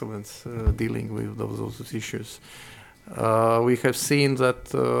of Excellence dealing with those issues. We have seen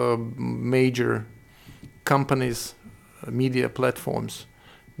that major companies, media platforms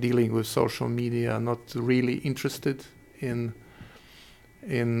dealing with social media are not really interested in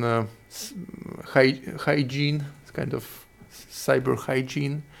hygiene, kind of cyber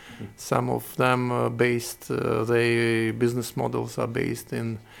hygiene. Some of them their business models are based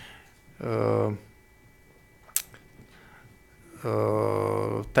in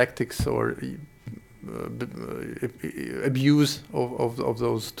tactics or abuse of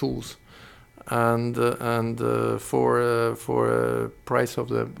those tools, and for a price of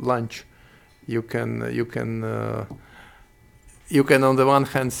the lunch, you can on the one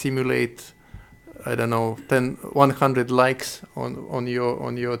hand simulate, I don't know, 100 likes on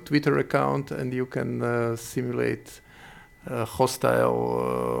your Twitter account, and you can simulate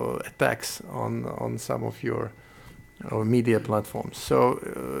hostile attacks on some of your media platforms. So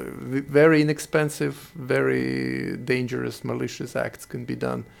very inexpensive, very dangerous, malicious acts can be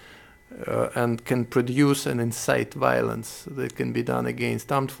done and can produce and incite violence. That can be done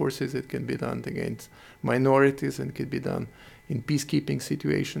against armed forces, it can be done against minorities, and can be done in peacekeeping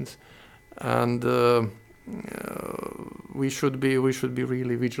situations. And we should be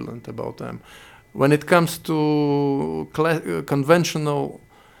really vigilant about them. When it comes to conventional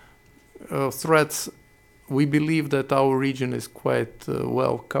threats, we believe that our region is quite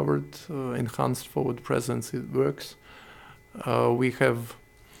well covered. Enhanced forward presence, it works.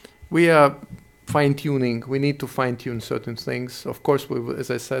 We are fine-tuning. We need to fine-tune certain things. Of course,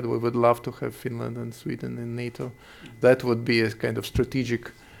 as I said, we would love to have Finland and Sweden in NATO. That would be a kind of strategic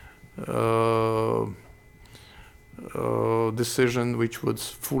decision which would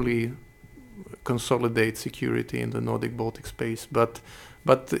fully consolidate security in the Nordic Baltic space. But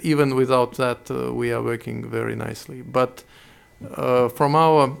even without that, we are working very nicely. But from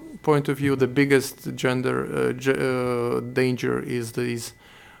our point of view, the biggest danger is these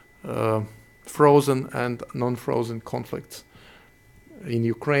frozen and non-frozen conflicts in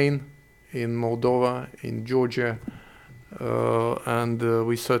Ukraine, in Moldova, in Georgia. And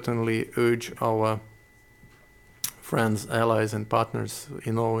we certainly urge our friends, allies, and partners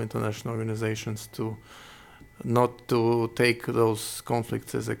in all international organizations to not to take those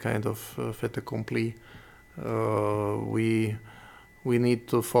conflicts as a kind of fait accompli. We need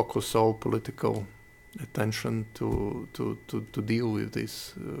to focus all political attention to deal with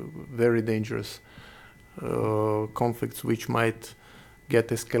these very dangerous conflicts, which might get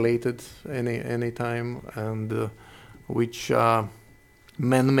escalated any time, and which are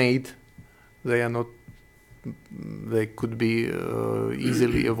man-made. They are not. They could be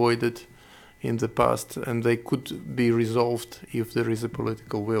easily avoided in the past, and they could be resolved if there is a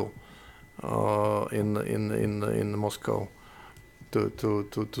political will in Moscow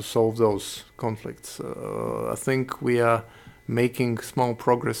to solve those conflicts. I think we are making small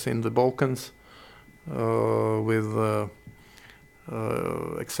progress in the Balkans with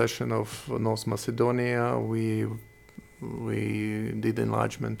accession of North Macedonia. We did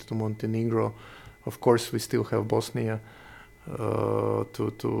enlargement to Montenegro. Of course, we still have Bosnia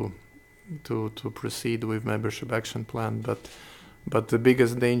to proceed with membership action plan. But the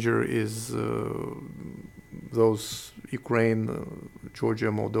biggest danger is those Ukraine,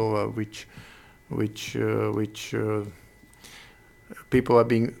 Georgia, Moldova, which people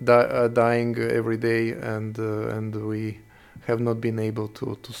are dying every day, and we have not been able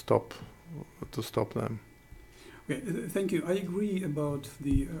to stop them. Okay, thank you. I agree about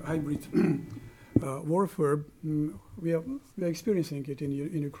the hybrid warfare. We are experiencing it in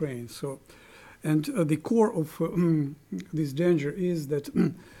Ukraine. So, and the core of this danger is that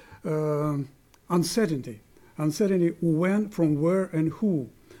uncertainty when, from where, and who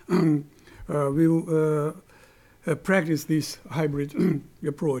will practice this hybrid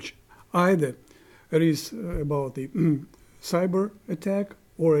approach. Either it is about the cyber attack,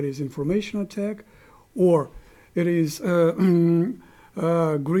 or it is information attack, or it is green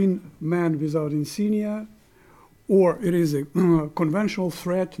man without insignia, or it is a conventional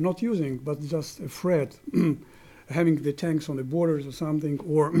threat, not using, but just a threat, having the tanks on the borders or something,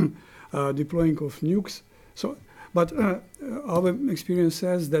 or deploying of nukes. So, but our experience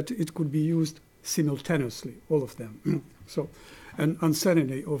says that it could be used simultaneously, all of them. So, and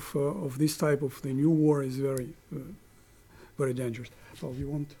uncertainty of this type of the new war is very, very dangerous. Paul, you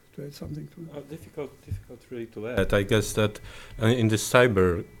want to add something to that? Difficult really to add. I guess that in the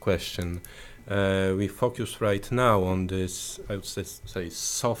cyber question, we focus right now on this, I would say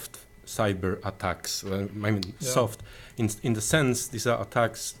soft cyber attacks. Soft in the sense these are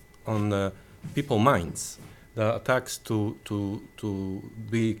attacks on people's minds. The attacks to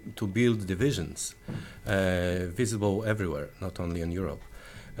build divisions visible everywhere, not only in Europe.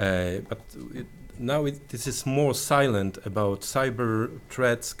 But now this is more silent about cyber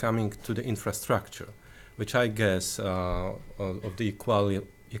threats coming to the infrastructure, which I guess of the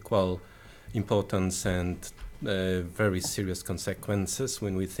equal importance and very serious consequences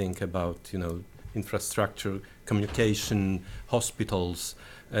when we think about infrastructure, communication, hospitals.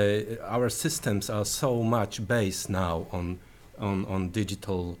 Our systems are so much based now on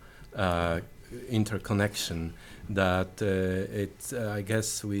digital interconnection that I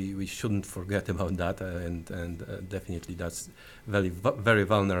guess we shouldn't forget about that, and definitely that's very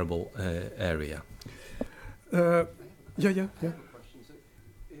vulnerable area. Yeah.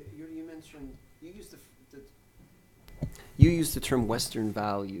 You mentioned you used the term Western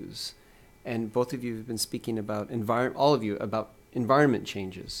values, and both of you have been speaking about all of you about environment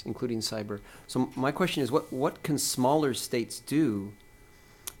changes, including cyber. So my question is, what can smaller states do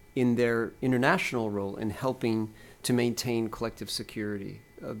in their international role in helping to maintain collective security?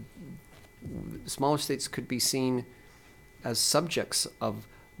 Smaller states could be seen as subjects of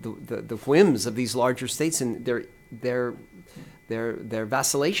the whims of these larger states and their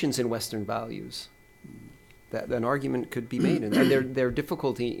vacillations in Western values. That an argument could be made, and their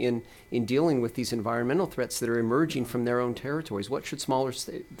difficulty in dealing with these environmental threats that are emerging from their own territories. What should smaller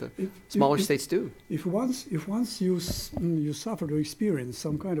states do? If once you suffer or experience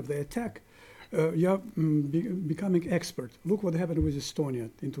some kind of the attack, you are becoming expert. Look what happened with Estonia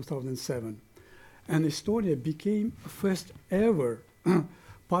in 2007, and Estonia became first ever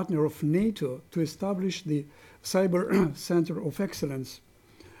partner of NATO to establish the Cyber Center of Excellence.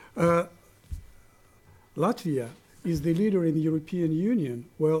 Latvia is the leader in the European Union.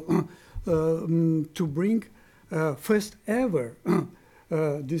 Well, to bring first ever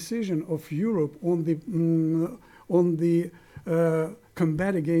decision of Europe on the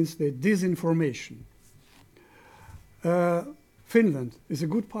combat against the disinformation. Finland is a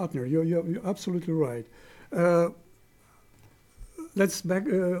good partner. You're absolutely right. Let's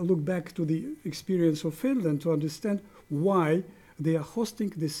look back to the experience of Finland to understand why they are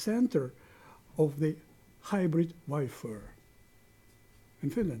hosting the center of the hybrid warfare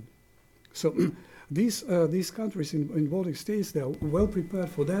in Finland. So these countries in Baltic states, they are well prepared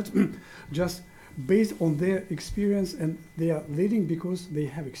for that, just based on their experience, and they are leading because they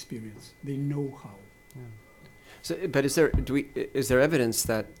have experience. They know how. Yeah. So, but is there evidence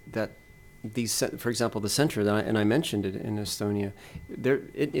that these, for example, the center, and I mentioned it in Estonia,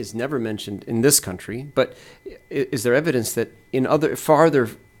 it is never mentioned in this country, but is there evidence that in other farther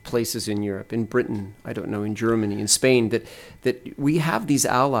places in Europe, in Britain, I don't know, in Germany, in Spain, that we have these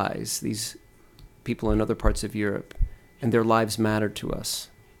allies, these people in other parts of Europe, and their lives matter to us,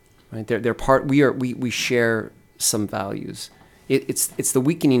 right? They're part. We share some values. It's the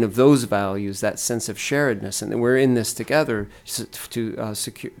weakening of those values, that sense of sharedness, and we're in this together to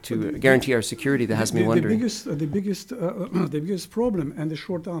guarantee our security. That has me wondering. The biggest problem, and the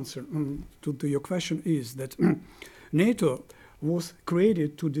short answer to your question is that NATO was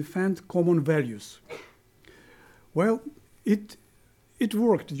created to defend common values. Well, it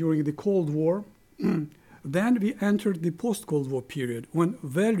worked during the Cold War. Then we entered the post-Cold War period when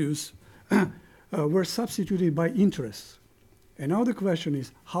values were substituted by interests. And now the question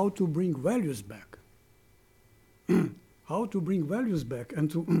is how to bring values back. How to bring values back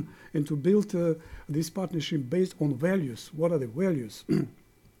and to build this partnership based on values. What are the values?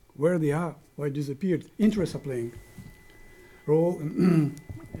 Where they are? Why disappeared? Interests are playing role.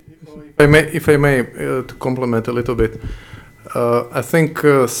 If I may to complement a little bit, I think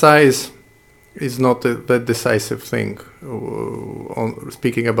size is not that decisive thing on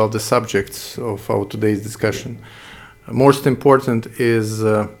speaking about the subjects of our today's discussion. Most important is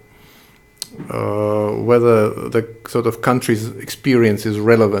whether the sort of country's experience is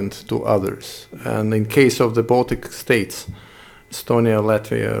relevant to others. And in case of the Baltic states, Estonia,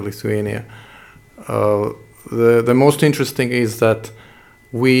 Latvia, Lithuania, the most interesting is that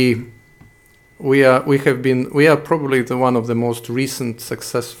we are probably one of the most recent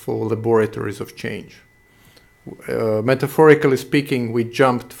successful laboratories of change. Metaphorically speaking, we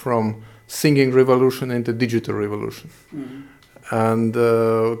jumped from singing revolution into digital revolution. Mm-hmm. And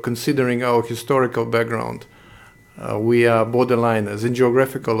considering our historical background, we are borderliners in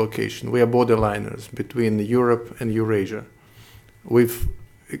geographical location. We are borderliners between Europe and Eurasia. With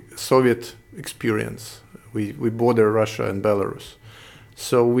Soviet experience, we border Russia and Belarus.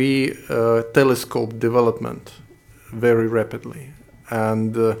 So we telescope development very rapidly.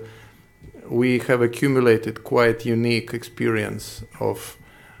 And we have accumulated quite unique experience of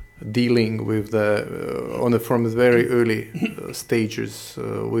dealing with from the very early stages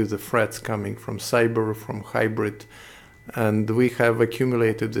with the threats coming from cyber, from hybrid, and we have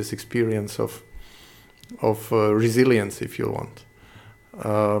accumulated this experience of resilience, if you want.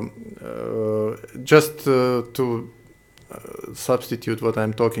 Just to substitute what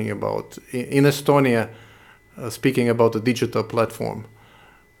I'm talking about, in Estonia, speaking about a digital platform,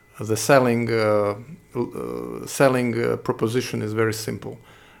 the selling proposition is very simple.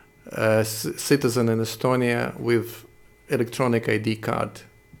 A citizen in Estonia with electronic ID card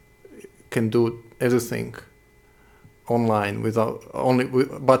can do everything online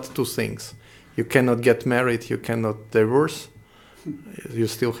but two things. You cannot get married, you cannot divorce, you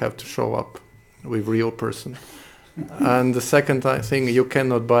still have to show up with real person. And the second thing, you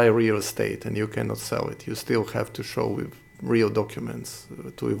cannot buy real estate and you cannot sell it. You still have to show with real documents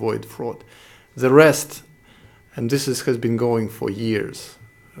to avoid fraud. The rest, and this has been going for years,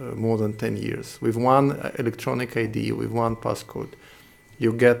 more than 10 years. With one electronic ID, with one passcode,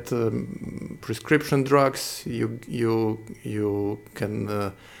 you get prescription drugs, you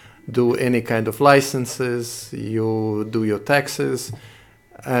can do any kind of licenses, you do your taxes,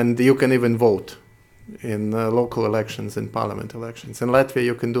 and you can even vote in local elections and parliament elections. In Latvia,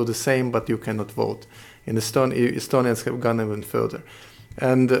 you can do the same, but you cannot vote. In Estonians have gone even further.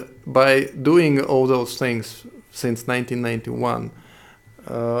 And by doing all those things since 1991,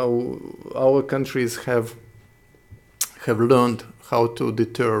 our countries have learned how to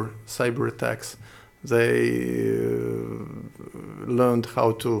deter cyber attacks. They learned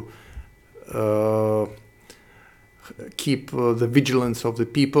how to keep the vigilance of the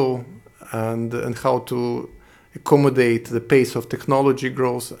people and how to accommodate the pace of technology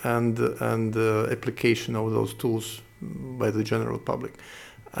growth and application of those tools by the general public.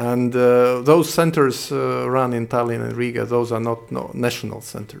 And those centers run in Tallinn and Riga. Those are not national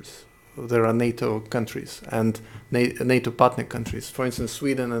centers. There are NATO countries and NATO partner countries. For instance,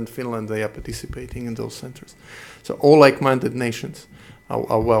 Sweden and Finland, they are participating in those centers. So all like-minded nations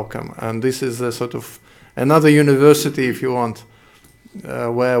are welcome. And this is a sort of another university, if you want,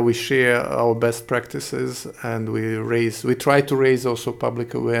 where we share our best practices and we try to raise also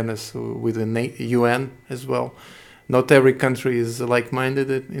public awareness within the UN as well. Not every country is like-minded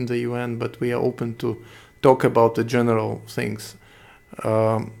in the UN, but we are open to talk about the general things.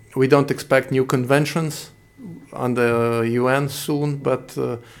 We don't expect new conventions on the UN soon, but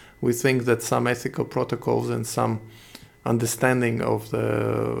we think that some ethical protocols and some understanding of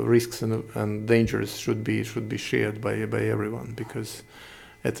the risks and dangers should be shared by everyone, because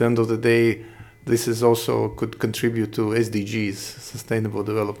at the end of the day, this is also could contribute to SDGs, Sustainable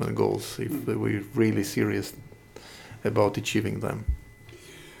Development Goals, if we're really serious about achieving them.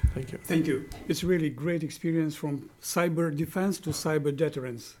 Thank you. Thank you. It's really great experience from cyber defense to cyber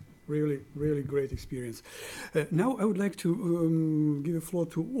deterrence. Really, really great experience. Now I would like to give the floor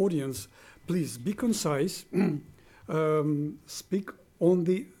to audience. Please be concise. Speak on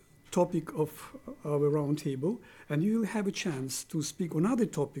the topic of our roundtable, and you will have a chance to speak on other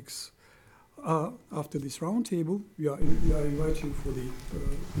topics after this roundtable. We are inviting you for the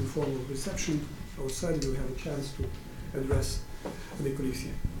informal reception outside. You will have a chance to address the colleagues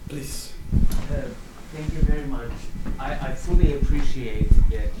here. Please. Thank you very much. I fully appreciate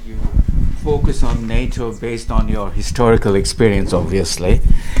that you focus on NATO based on your historical experience, obviously.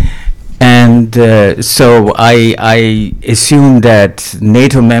 And so I assume that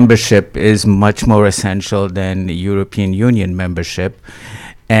NATO membership is much more essential than European Union membership.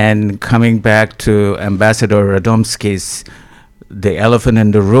 And coming back to Ambassador Radomski's, the elephant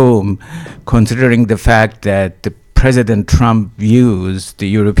in the room, considering the fact that President Trump views the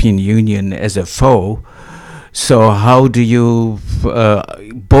European Union as a foe, so how do you,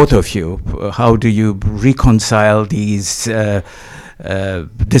 both of you, how do you reconcile these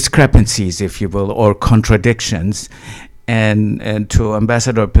discrepancies, if you will, or contradictions? And to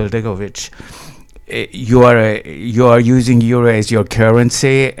Ambassador Pildegovičs, you are using euro as your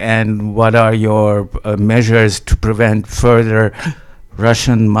currency, and what are your measures to prevent further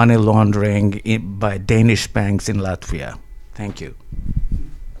Russian money laundering by Danish banks in Latvia? Thank you.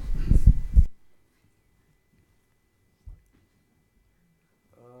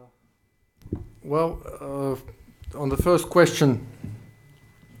 Well, on the first question,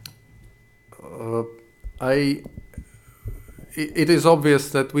 it is obvious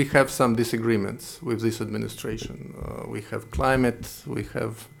that we have some disagreements with this administration. We have climate, we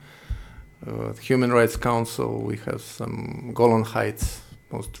have Human Rights Council, we have some Golan Heights,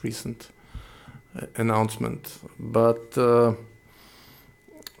 most recent announcement. But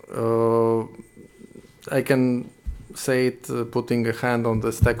I can say it putting a hand on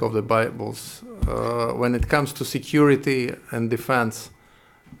the stack of the Bibles. When it comes to security and defense,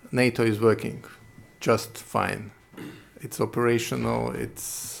 NATO is working just fine. It's operational.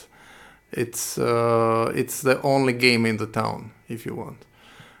 It's the only game in the town, if you want.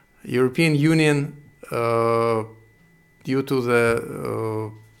 European Union, due to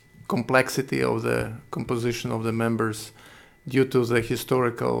the complexity of the composition of the members, due to the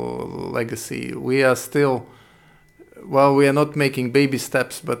historical legacy, we are still, well, we are not making baby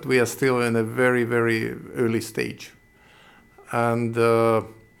steps, but we are still in a very, very early stage. And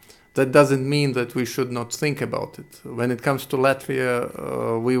that doesn't mean that we should not think about it. When it comes to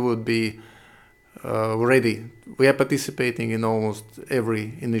Latvia, we would be ready. We are participating in almost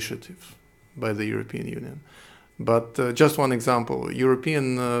every initiative by the European Union. But just one example,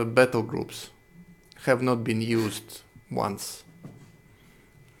 European battle groups have not been used once.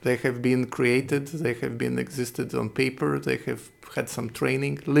 They have been created, they have been existed on paper, they have had some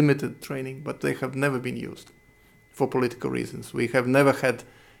training, limited training, but they have never been used for political reasons. We have never had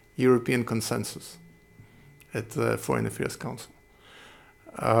European consensus at the Foreign Affairs Council.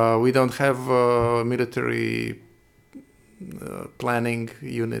 We don't have military planning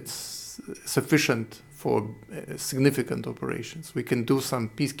units sufficient for significant operations. We can do some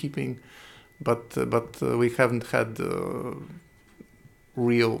peacekeeping, but we haven't had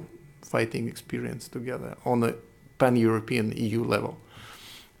real fighting experience together on a pan-European EU level.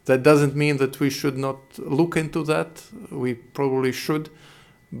 That doesn't mean that we should not look into that. We probably should.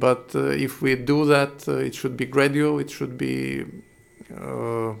 But if we do that, it should be gradual, it should be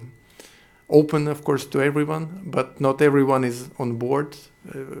open, of course, to everyone, but not everyone is on board.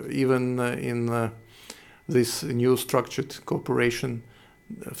 Even in this new structured cooperation,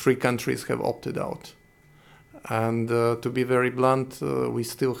 3 countries have opted out. And to be very blunt, we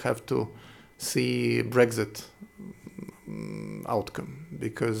still have to see Brexit outcome,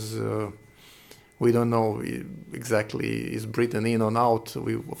 because we don't know exactly is Britain in or out.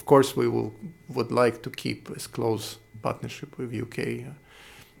 Of course, we would like to keep a close partnership with UK,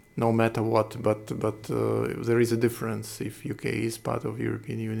 no matter what. But there is a difference if UK is part of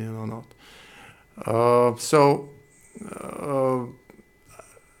European Union or not.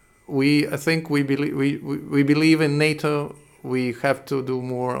 I think we believe in NATO. We have to do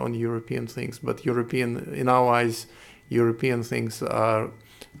more on European things, but in our eyes, European things are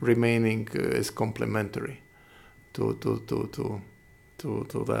remaining as complementary to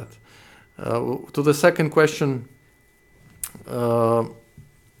that. To the second question, I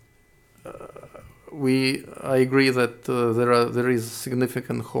agree that there is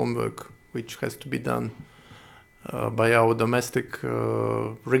significant homework which has to be done by our domestic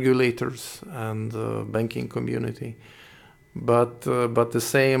regulators and banking community, but the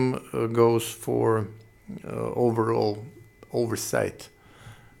same goes for overall oversight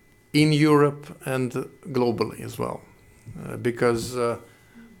in Europe and globally as well. Because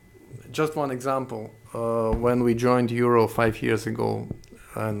just one example, when we joined Euro 5 years ago,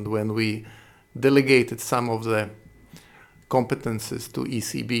 and when we delegated some of the competences to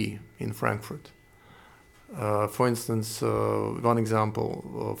ECB in Frankfurt. For instance, one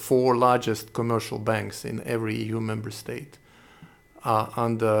example, 4 largest commercial banks in every EU member state are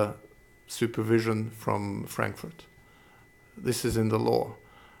under supervision from Frankfurt. This is in the law.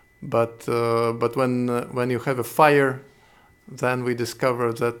 But when you have a fire, then we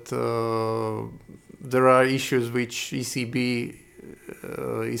discover that there are issues which ECB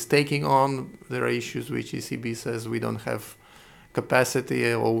is taking on. There are issues which ECB says we don't have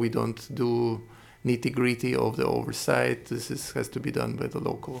capacity or we don't do nitty-gritty of the oversight. This has to be done by the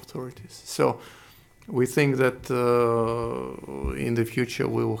local authorities. So we think that in the future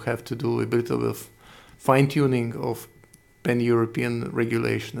we will have to do a bit of fine-tuning of pan-European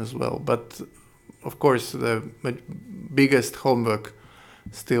regulation as well. But of course, the biggest homework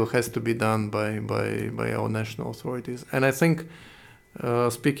still has to be done by our national authorities. And I think,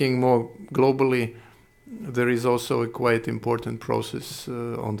 speaking more globally, there is also a quite important process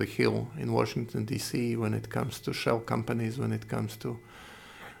on the Hill in Washington, D.C. when it comes to shell companies, when it comes to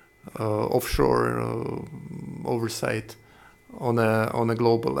offshore oversight on a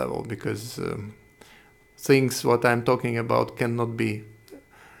global level, because things what I'm talking about cannot be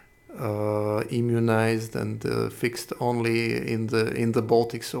immunized and fixed only in the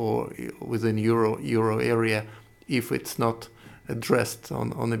Baltics or within Euro area if it's not addressed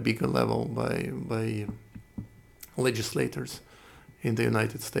on a bigger level by legislators in the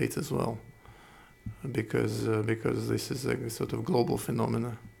United States as well, because this is a sort of global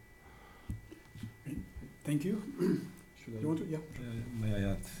phenomena. Thank you. You want to? Yeah. May I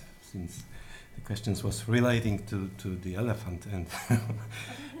add, since the questions was relating to the elephant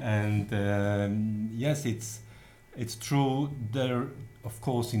and yes, it's true. There, of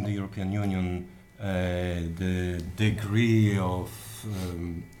course, in the European Union, the degree of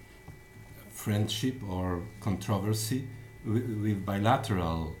friendship or controversy with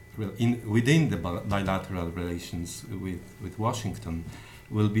bilateral within the bilateral relations with Washington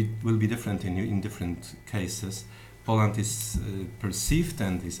will be different in different cases. Poland is perceived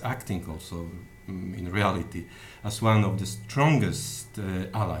and is acting also in reality as one of the strongest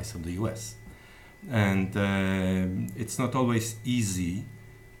allies of the US, and it's not always easy,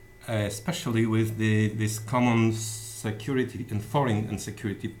 especially with this common security and foreign and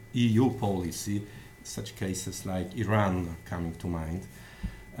security EU policy. Such cases like Iran are coming to mind,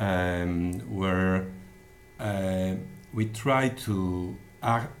 where we try to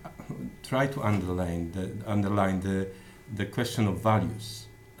underline the question of values,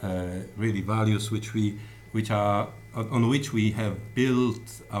 really values on which we have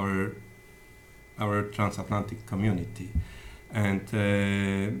built our transatlantic community, and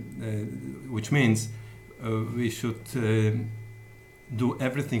which means we should do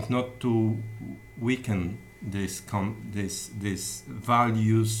everything not to weaken this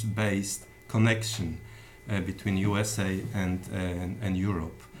values-based connection between USA and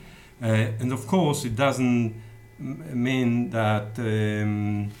Europe. And of course, it doesn't mean that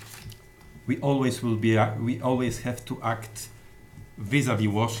we always have to act vis-à-vis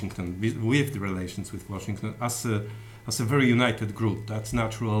Washington, with the relations with Washington as a very united group. That's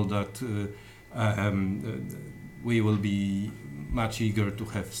natural that we will be much eager to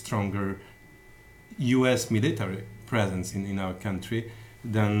have stronger US military presence in our country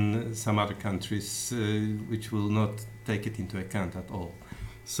than some other countries which will not take it into account at all.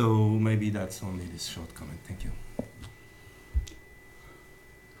 So maybe that's only this short comment. Thank you.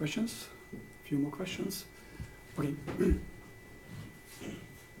 Questions? A few more questions. Okay.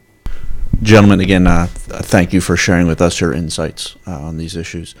 Gentlemen, again, thank you for sharing with us your insights on these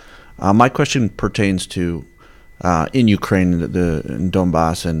issues. My question pertains to in Ukraine, in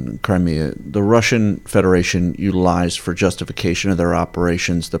Donbass and Crimea, the Russian Federation utilized for justification of their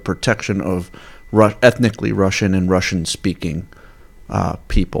operations the protection of ethnically Russian and Russian-speaking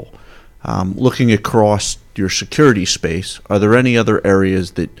people. Looking across your security space, are there any other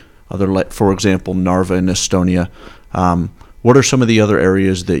areas for example, Narva in Estonia, what are some of the other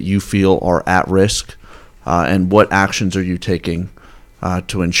areas that you feel are at risk, and what actions are you taking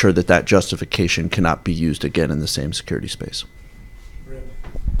to ensure that justification cannot be used again in the same security space?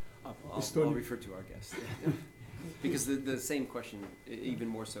 I'll refer to our guest. Because the same question, even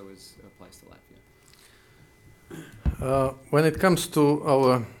more so, applies to Latvia. When it comes to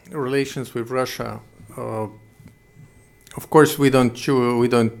our relations with Russia, of course we don't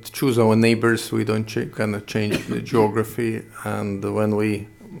choose our neighbors. We don't kind of change the geography, and when we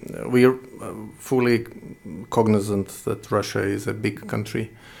are fully cognizant that Russia is a big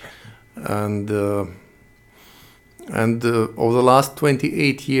country, and over the last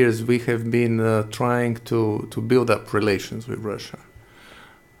 28 years we have been trying to build up relations with Russia.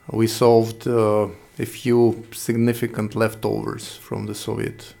 We solved a few significant leftovers from the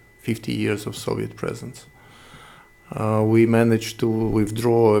 50 years of Soviet presence. We managed to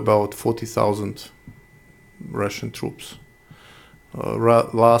withdraw about 40,000 Russian troops.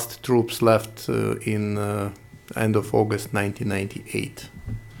 Last troops left in end of August 1998.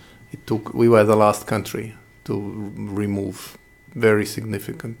 We were the last country to remove very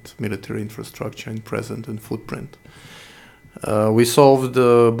significant military infrastructure and presence and footprint. We solved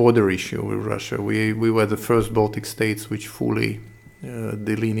the border issue with Russia. We were the first Baltic states which fully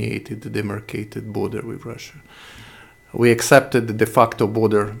delineated the demarcated border with Russia. We accepted the de facto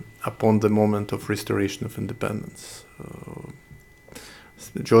border upon the moment of restoration of independence.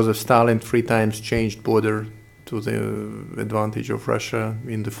 Joseph Stalin 3 times changed border to the advantage of Russia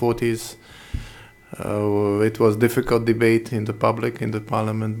in the 40s. It was difficult debate in the public, in the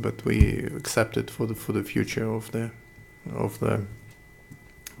parliament, but we accepted for the future of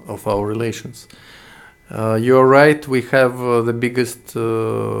our relations. You're right. We have the biggest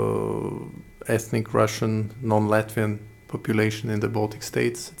ethnic Russian non-Latvian population in the Baltic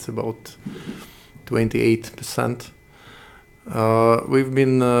states. It's about 28%. We've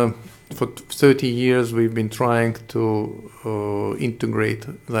been for 30 years. We've been trying to integrate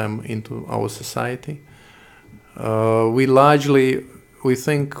them into our society. We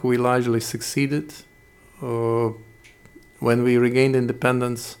think we largely succeeded. When we regained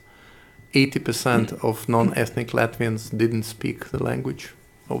independence, 80% of non-ethnic Latvians didn't speak the language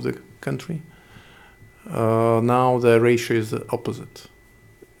of the country. Now the ratio is the opposite.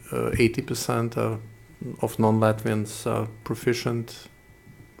 80% of non-Latvians are proficient,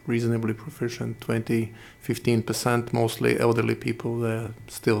 reasonably proficient. 15%, mostly elderly people, they're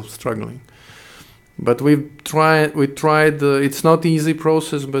still struggling. But we tried. It's not an easy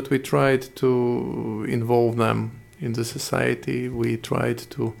process, but we tried to involve them in the society. We tried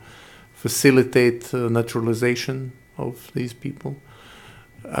to facilitate naturalization of these people.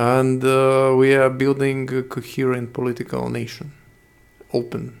 And we are building a coherent political nation,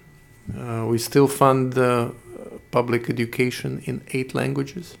 open. We still fund public education in 8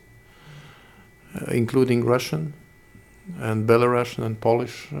 languages, including Russian and Belarusian and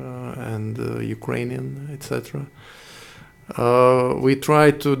Polish and Ukrainian, etc. We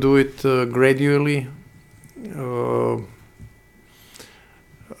try to do it gradually.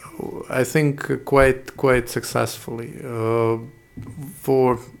 I think quite successfully.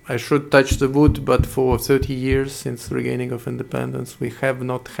 I should touch the wood, but for 30 years since the regaining of independence, we have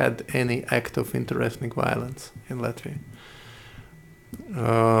not had any act of interethnic violence in Latvia.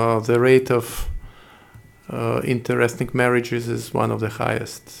 The rate of interethnic marriages is one of the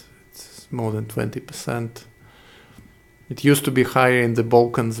highest. It's more than 20%. It used to be higher in the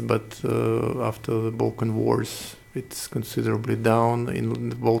Balkans, but after the Balkan Wars, it's considerably down. In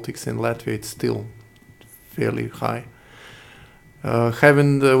the Baltics and Latvia, it's still fairly high.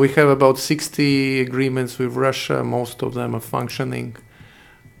 We have about 60 agreements with Russia. Most of them are functioning.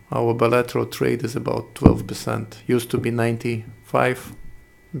 Our bilateral trade is about 12%. Used to be 95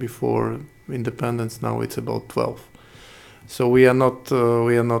 before independence. Now it's about 12. So we're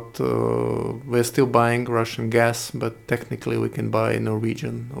still buying Russian gas, but technically we can buy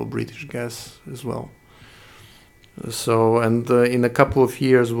Norwegian or British gas as well. So, and in a couple of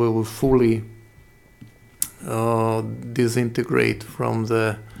years we will fully disintegrate from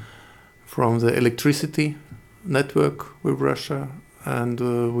the electricity network with Russia, and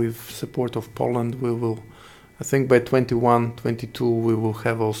with support of Poland we will, I think by 21-22 we will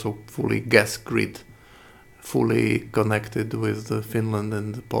have also fully gas grid, fully connected with Finland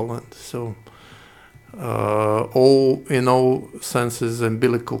and Poland. So in all senses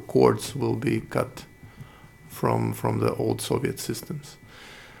umbilical cords will be cut from the old Soviet systems.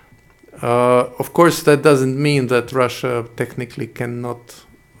 Of course, that doesn't mean that Russia technically cannot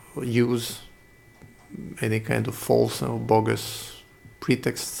use any kind of false or bogus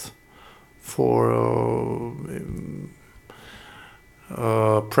pretexts for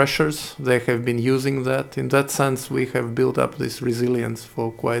pressures. They have been using that. In that sense, we have built up this resilience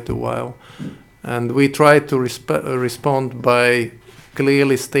for quite a while. And we try to respond by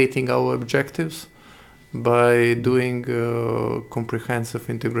clearly stating our objectives, by doing comprehensive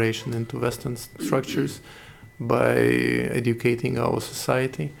integration into Western structures, by educating our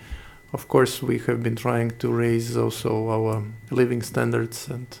society. Of course, we have been trying to raise also our living standards,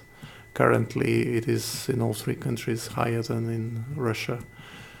 and currently it is in all 3 countries higher than in Russia.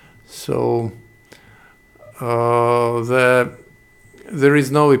 So there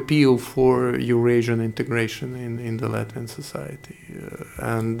is no appeal for Eurasian integration in the Latvian society.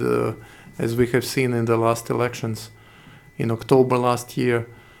 As we have seen in the last elections, in October last year,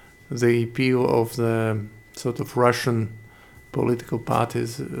 the appeal of the sort of Russian political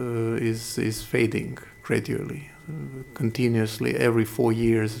parties is fading gradually. Continuously, every 4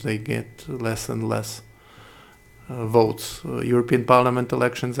 years, they get less and less votes. European Parliament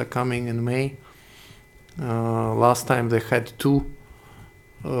elections are coming in May. Last time they had 2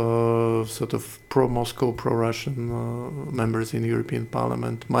 sort of pro-Moscow, pro-Russian members in European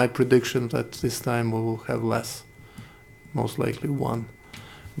Parliament. My prediction that this time we will have less, most likely 1,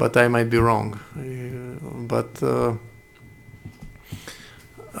 but I might be wrong.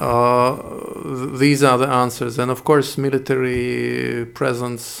 These are the answers, and of course military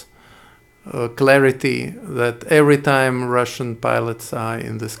presence, clarity that every time Russian pilots are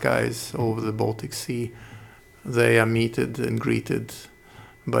in the skies over the Baltic Sea, they are meted and greeted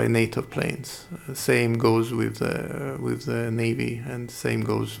by NATO planes. Same goes with the Navy, and same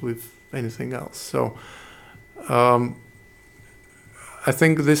goes with anything else. So I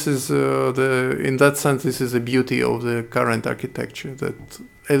think this is in that sense, this is the beauty of the current architecture, that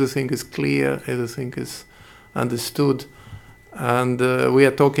everything is clear, everything is understood, and we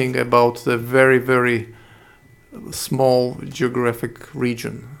are talking about the very, very small geographic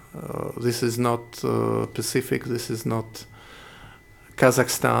region. This is not Pacific, this is not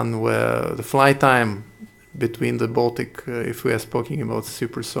Kazakhstan, where the flight time between the Baltic, if we are speaking about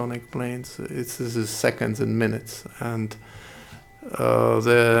supersonic planes, this is seconds and minutes, and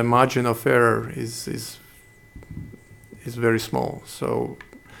the margin of error is very small. So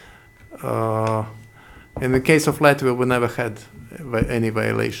in the case of Latvia, we never had any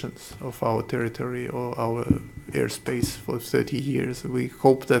violations of our territory or our airspace for 30 years. We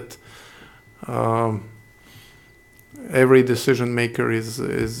hope that every decision maker is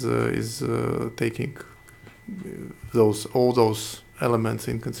taking all those elements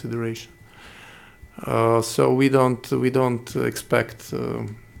in consideration. So we don't expect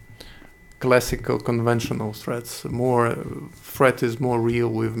classical conventional threats. Threat is more real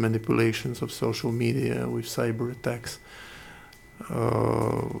with manipulations of social media, with cyber attacks,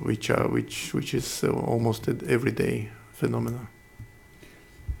 which is almost an everyday phenomenon.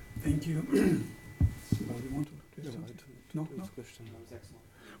 Thank you. You want to no?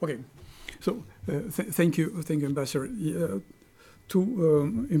 Okay. So thank you, Ambassador.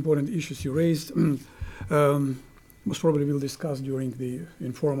 Two important issues you raised. Most probably we'll discuss during the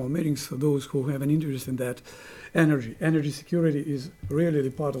informal meetings for those who have an interest in that. Energy security is really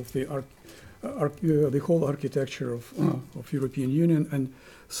the part of the whole architecture of European Union, and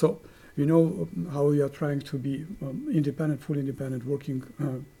so you know how we are trying to be independent, fully independent, working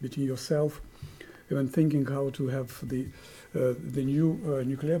between yourself, even thinking how to have the new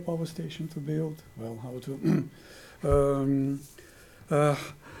nuclear power station to build. Well,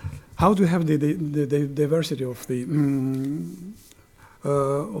 how to have the diversity of the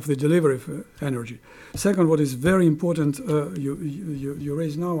delivery of energy. Second, what is very important, you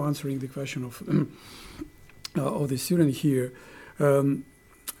raise now, answering the question of the student here,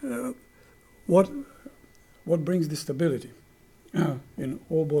 what brings the stability in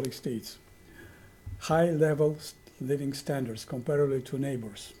all Baltic states? High level living standards comparatively to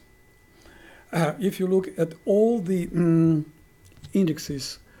neighbors. If you look at all the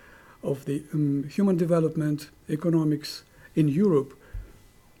indexes of the human development, economics in Europe,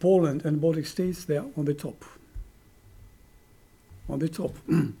 Poland and Baltic states, they are on the top. On the top.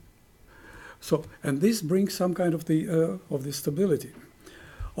 So, and this brings some kind of the stability.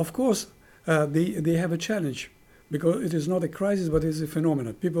 Of course, they have a challenge, because it is not a crisis, but it is a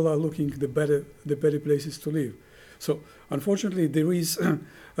phenomenon. People are looking the better places to live. So, unfortunately, there is a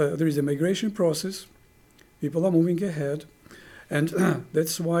migration process. People are moving ahead, and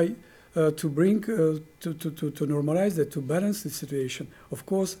that's why to bring to normalize that, to balance the situation. Of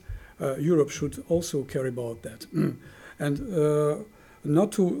course, Europe should also care about that, and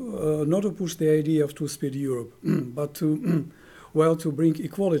not to push the idea of two-speed Europe, but to bring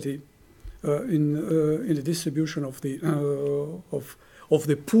equality in the distribution of the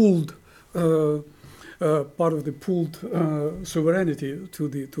pooled part of the pooled sovereignty to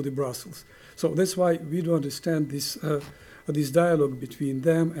the Brussels. So that's why we do understand this dialogue between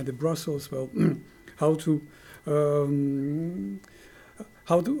them and the Brussels. Well, how to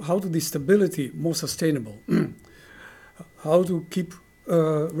the stability more sustainable, how to keep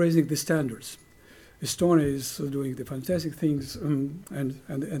raising the standards. Estonia is doing the fantastic things, and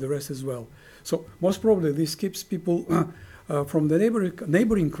the rest as well. So most probably this keeps people from the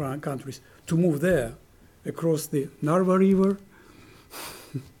neighboring countries to move there across the Narva River.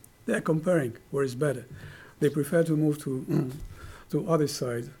 They are comparing where is better. They prefer to move to other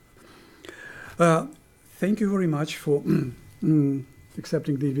side. Thank you very much for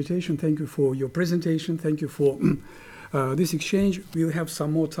accepting the invitation. Thank you for your presentation. Thank you for this exchange. We'll have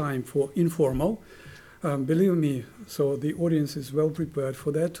some more time for informal. Believe me, so the audience is well prepared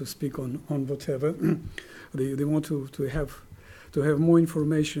for that, to speak on whatever. They want to have more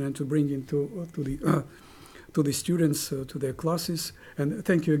information and to bring into to the students, to their classes. And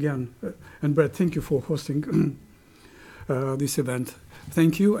thank you again. And Brett, thank you for hosting this event.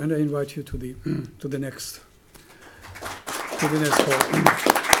 Thank you, and I invite you to the next call.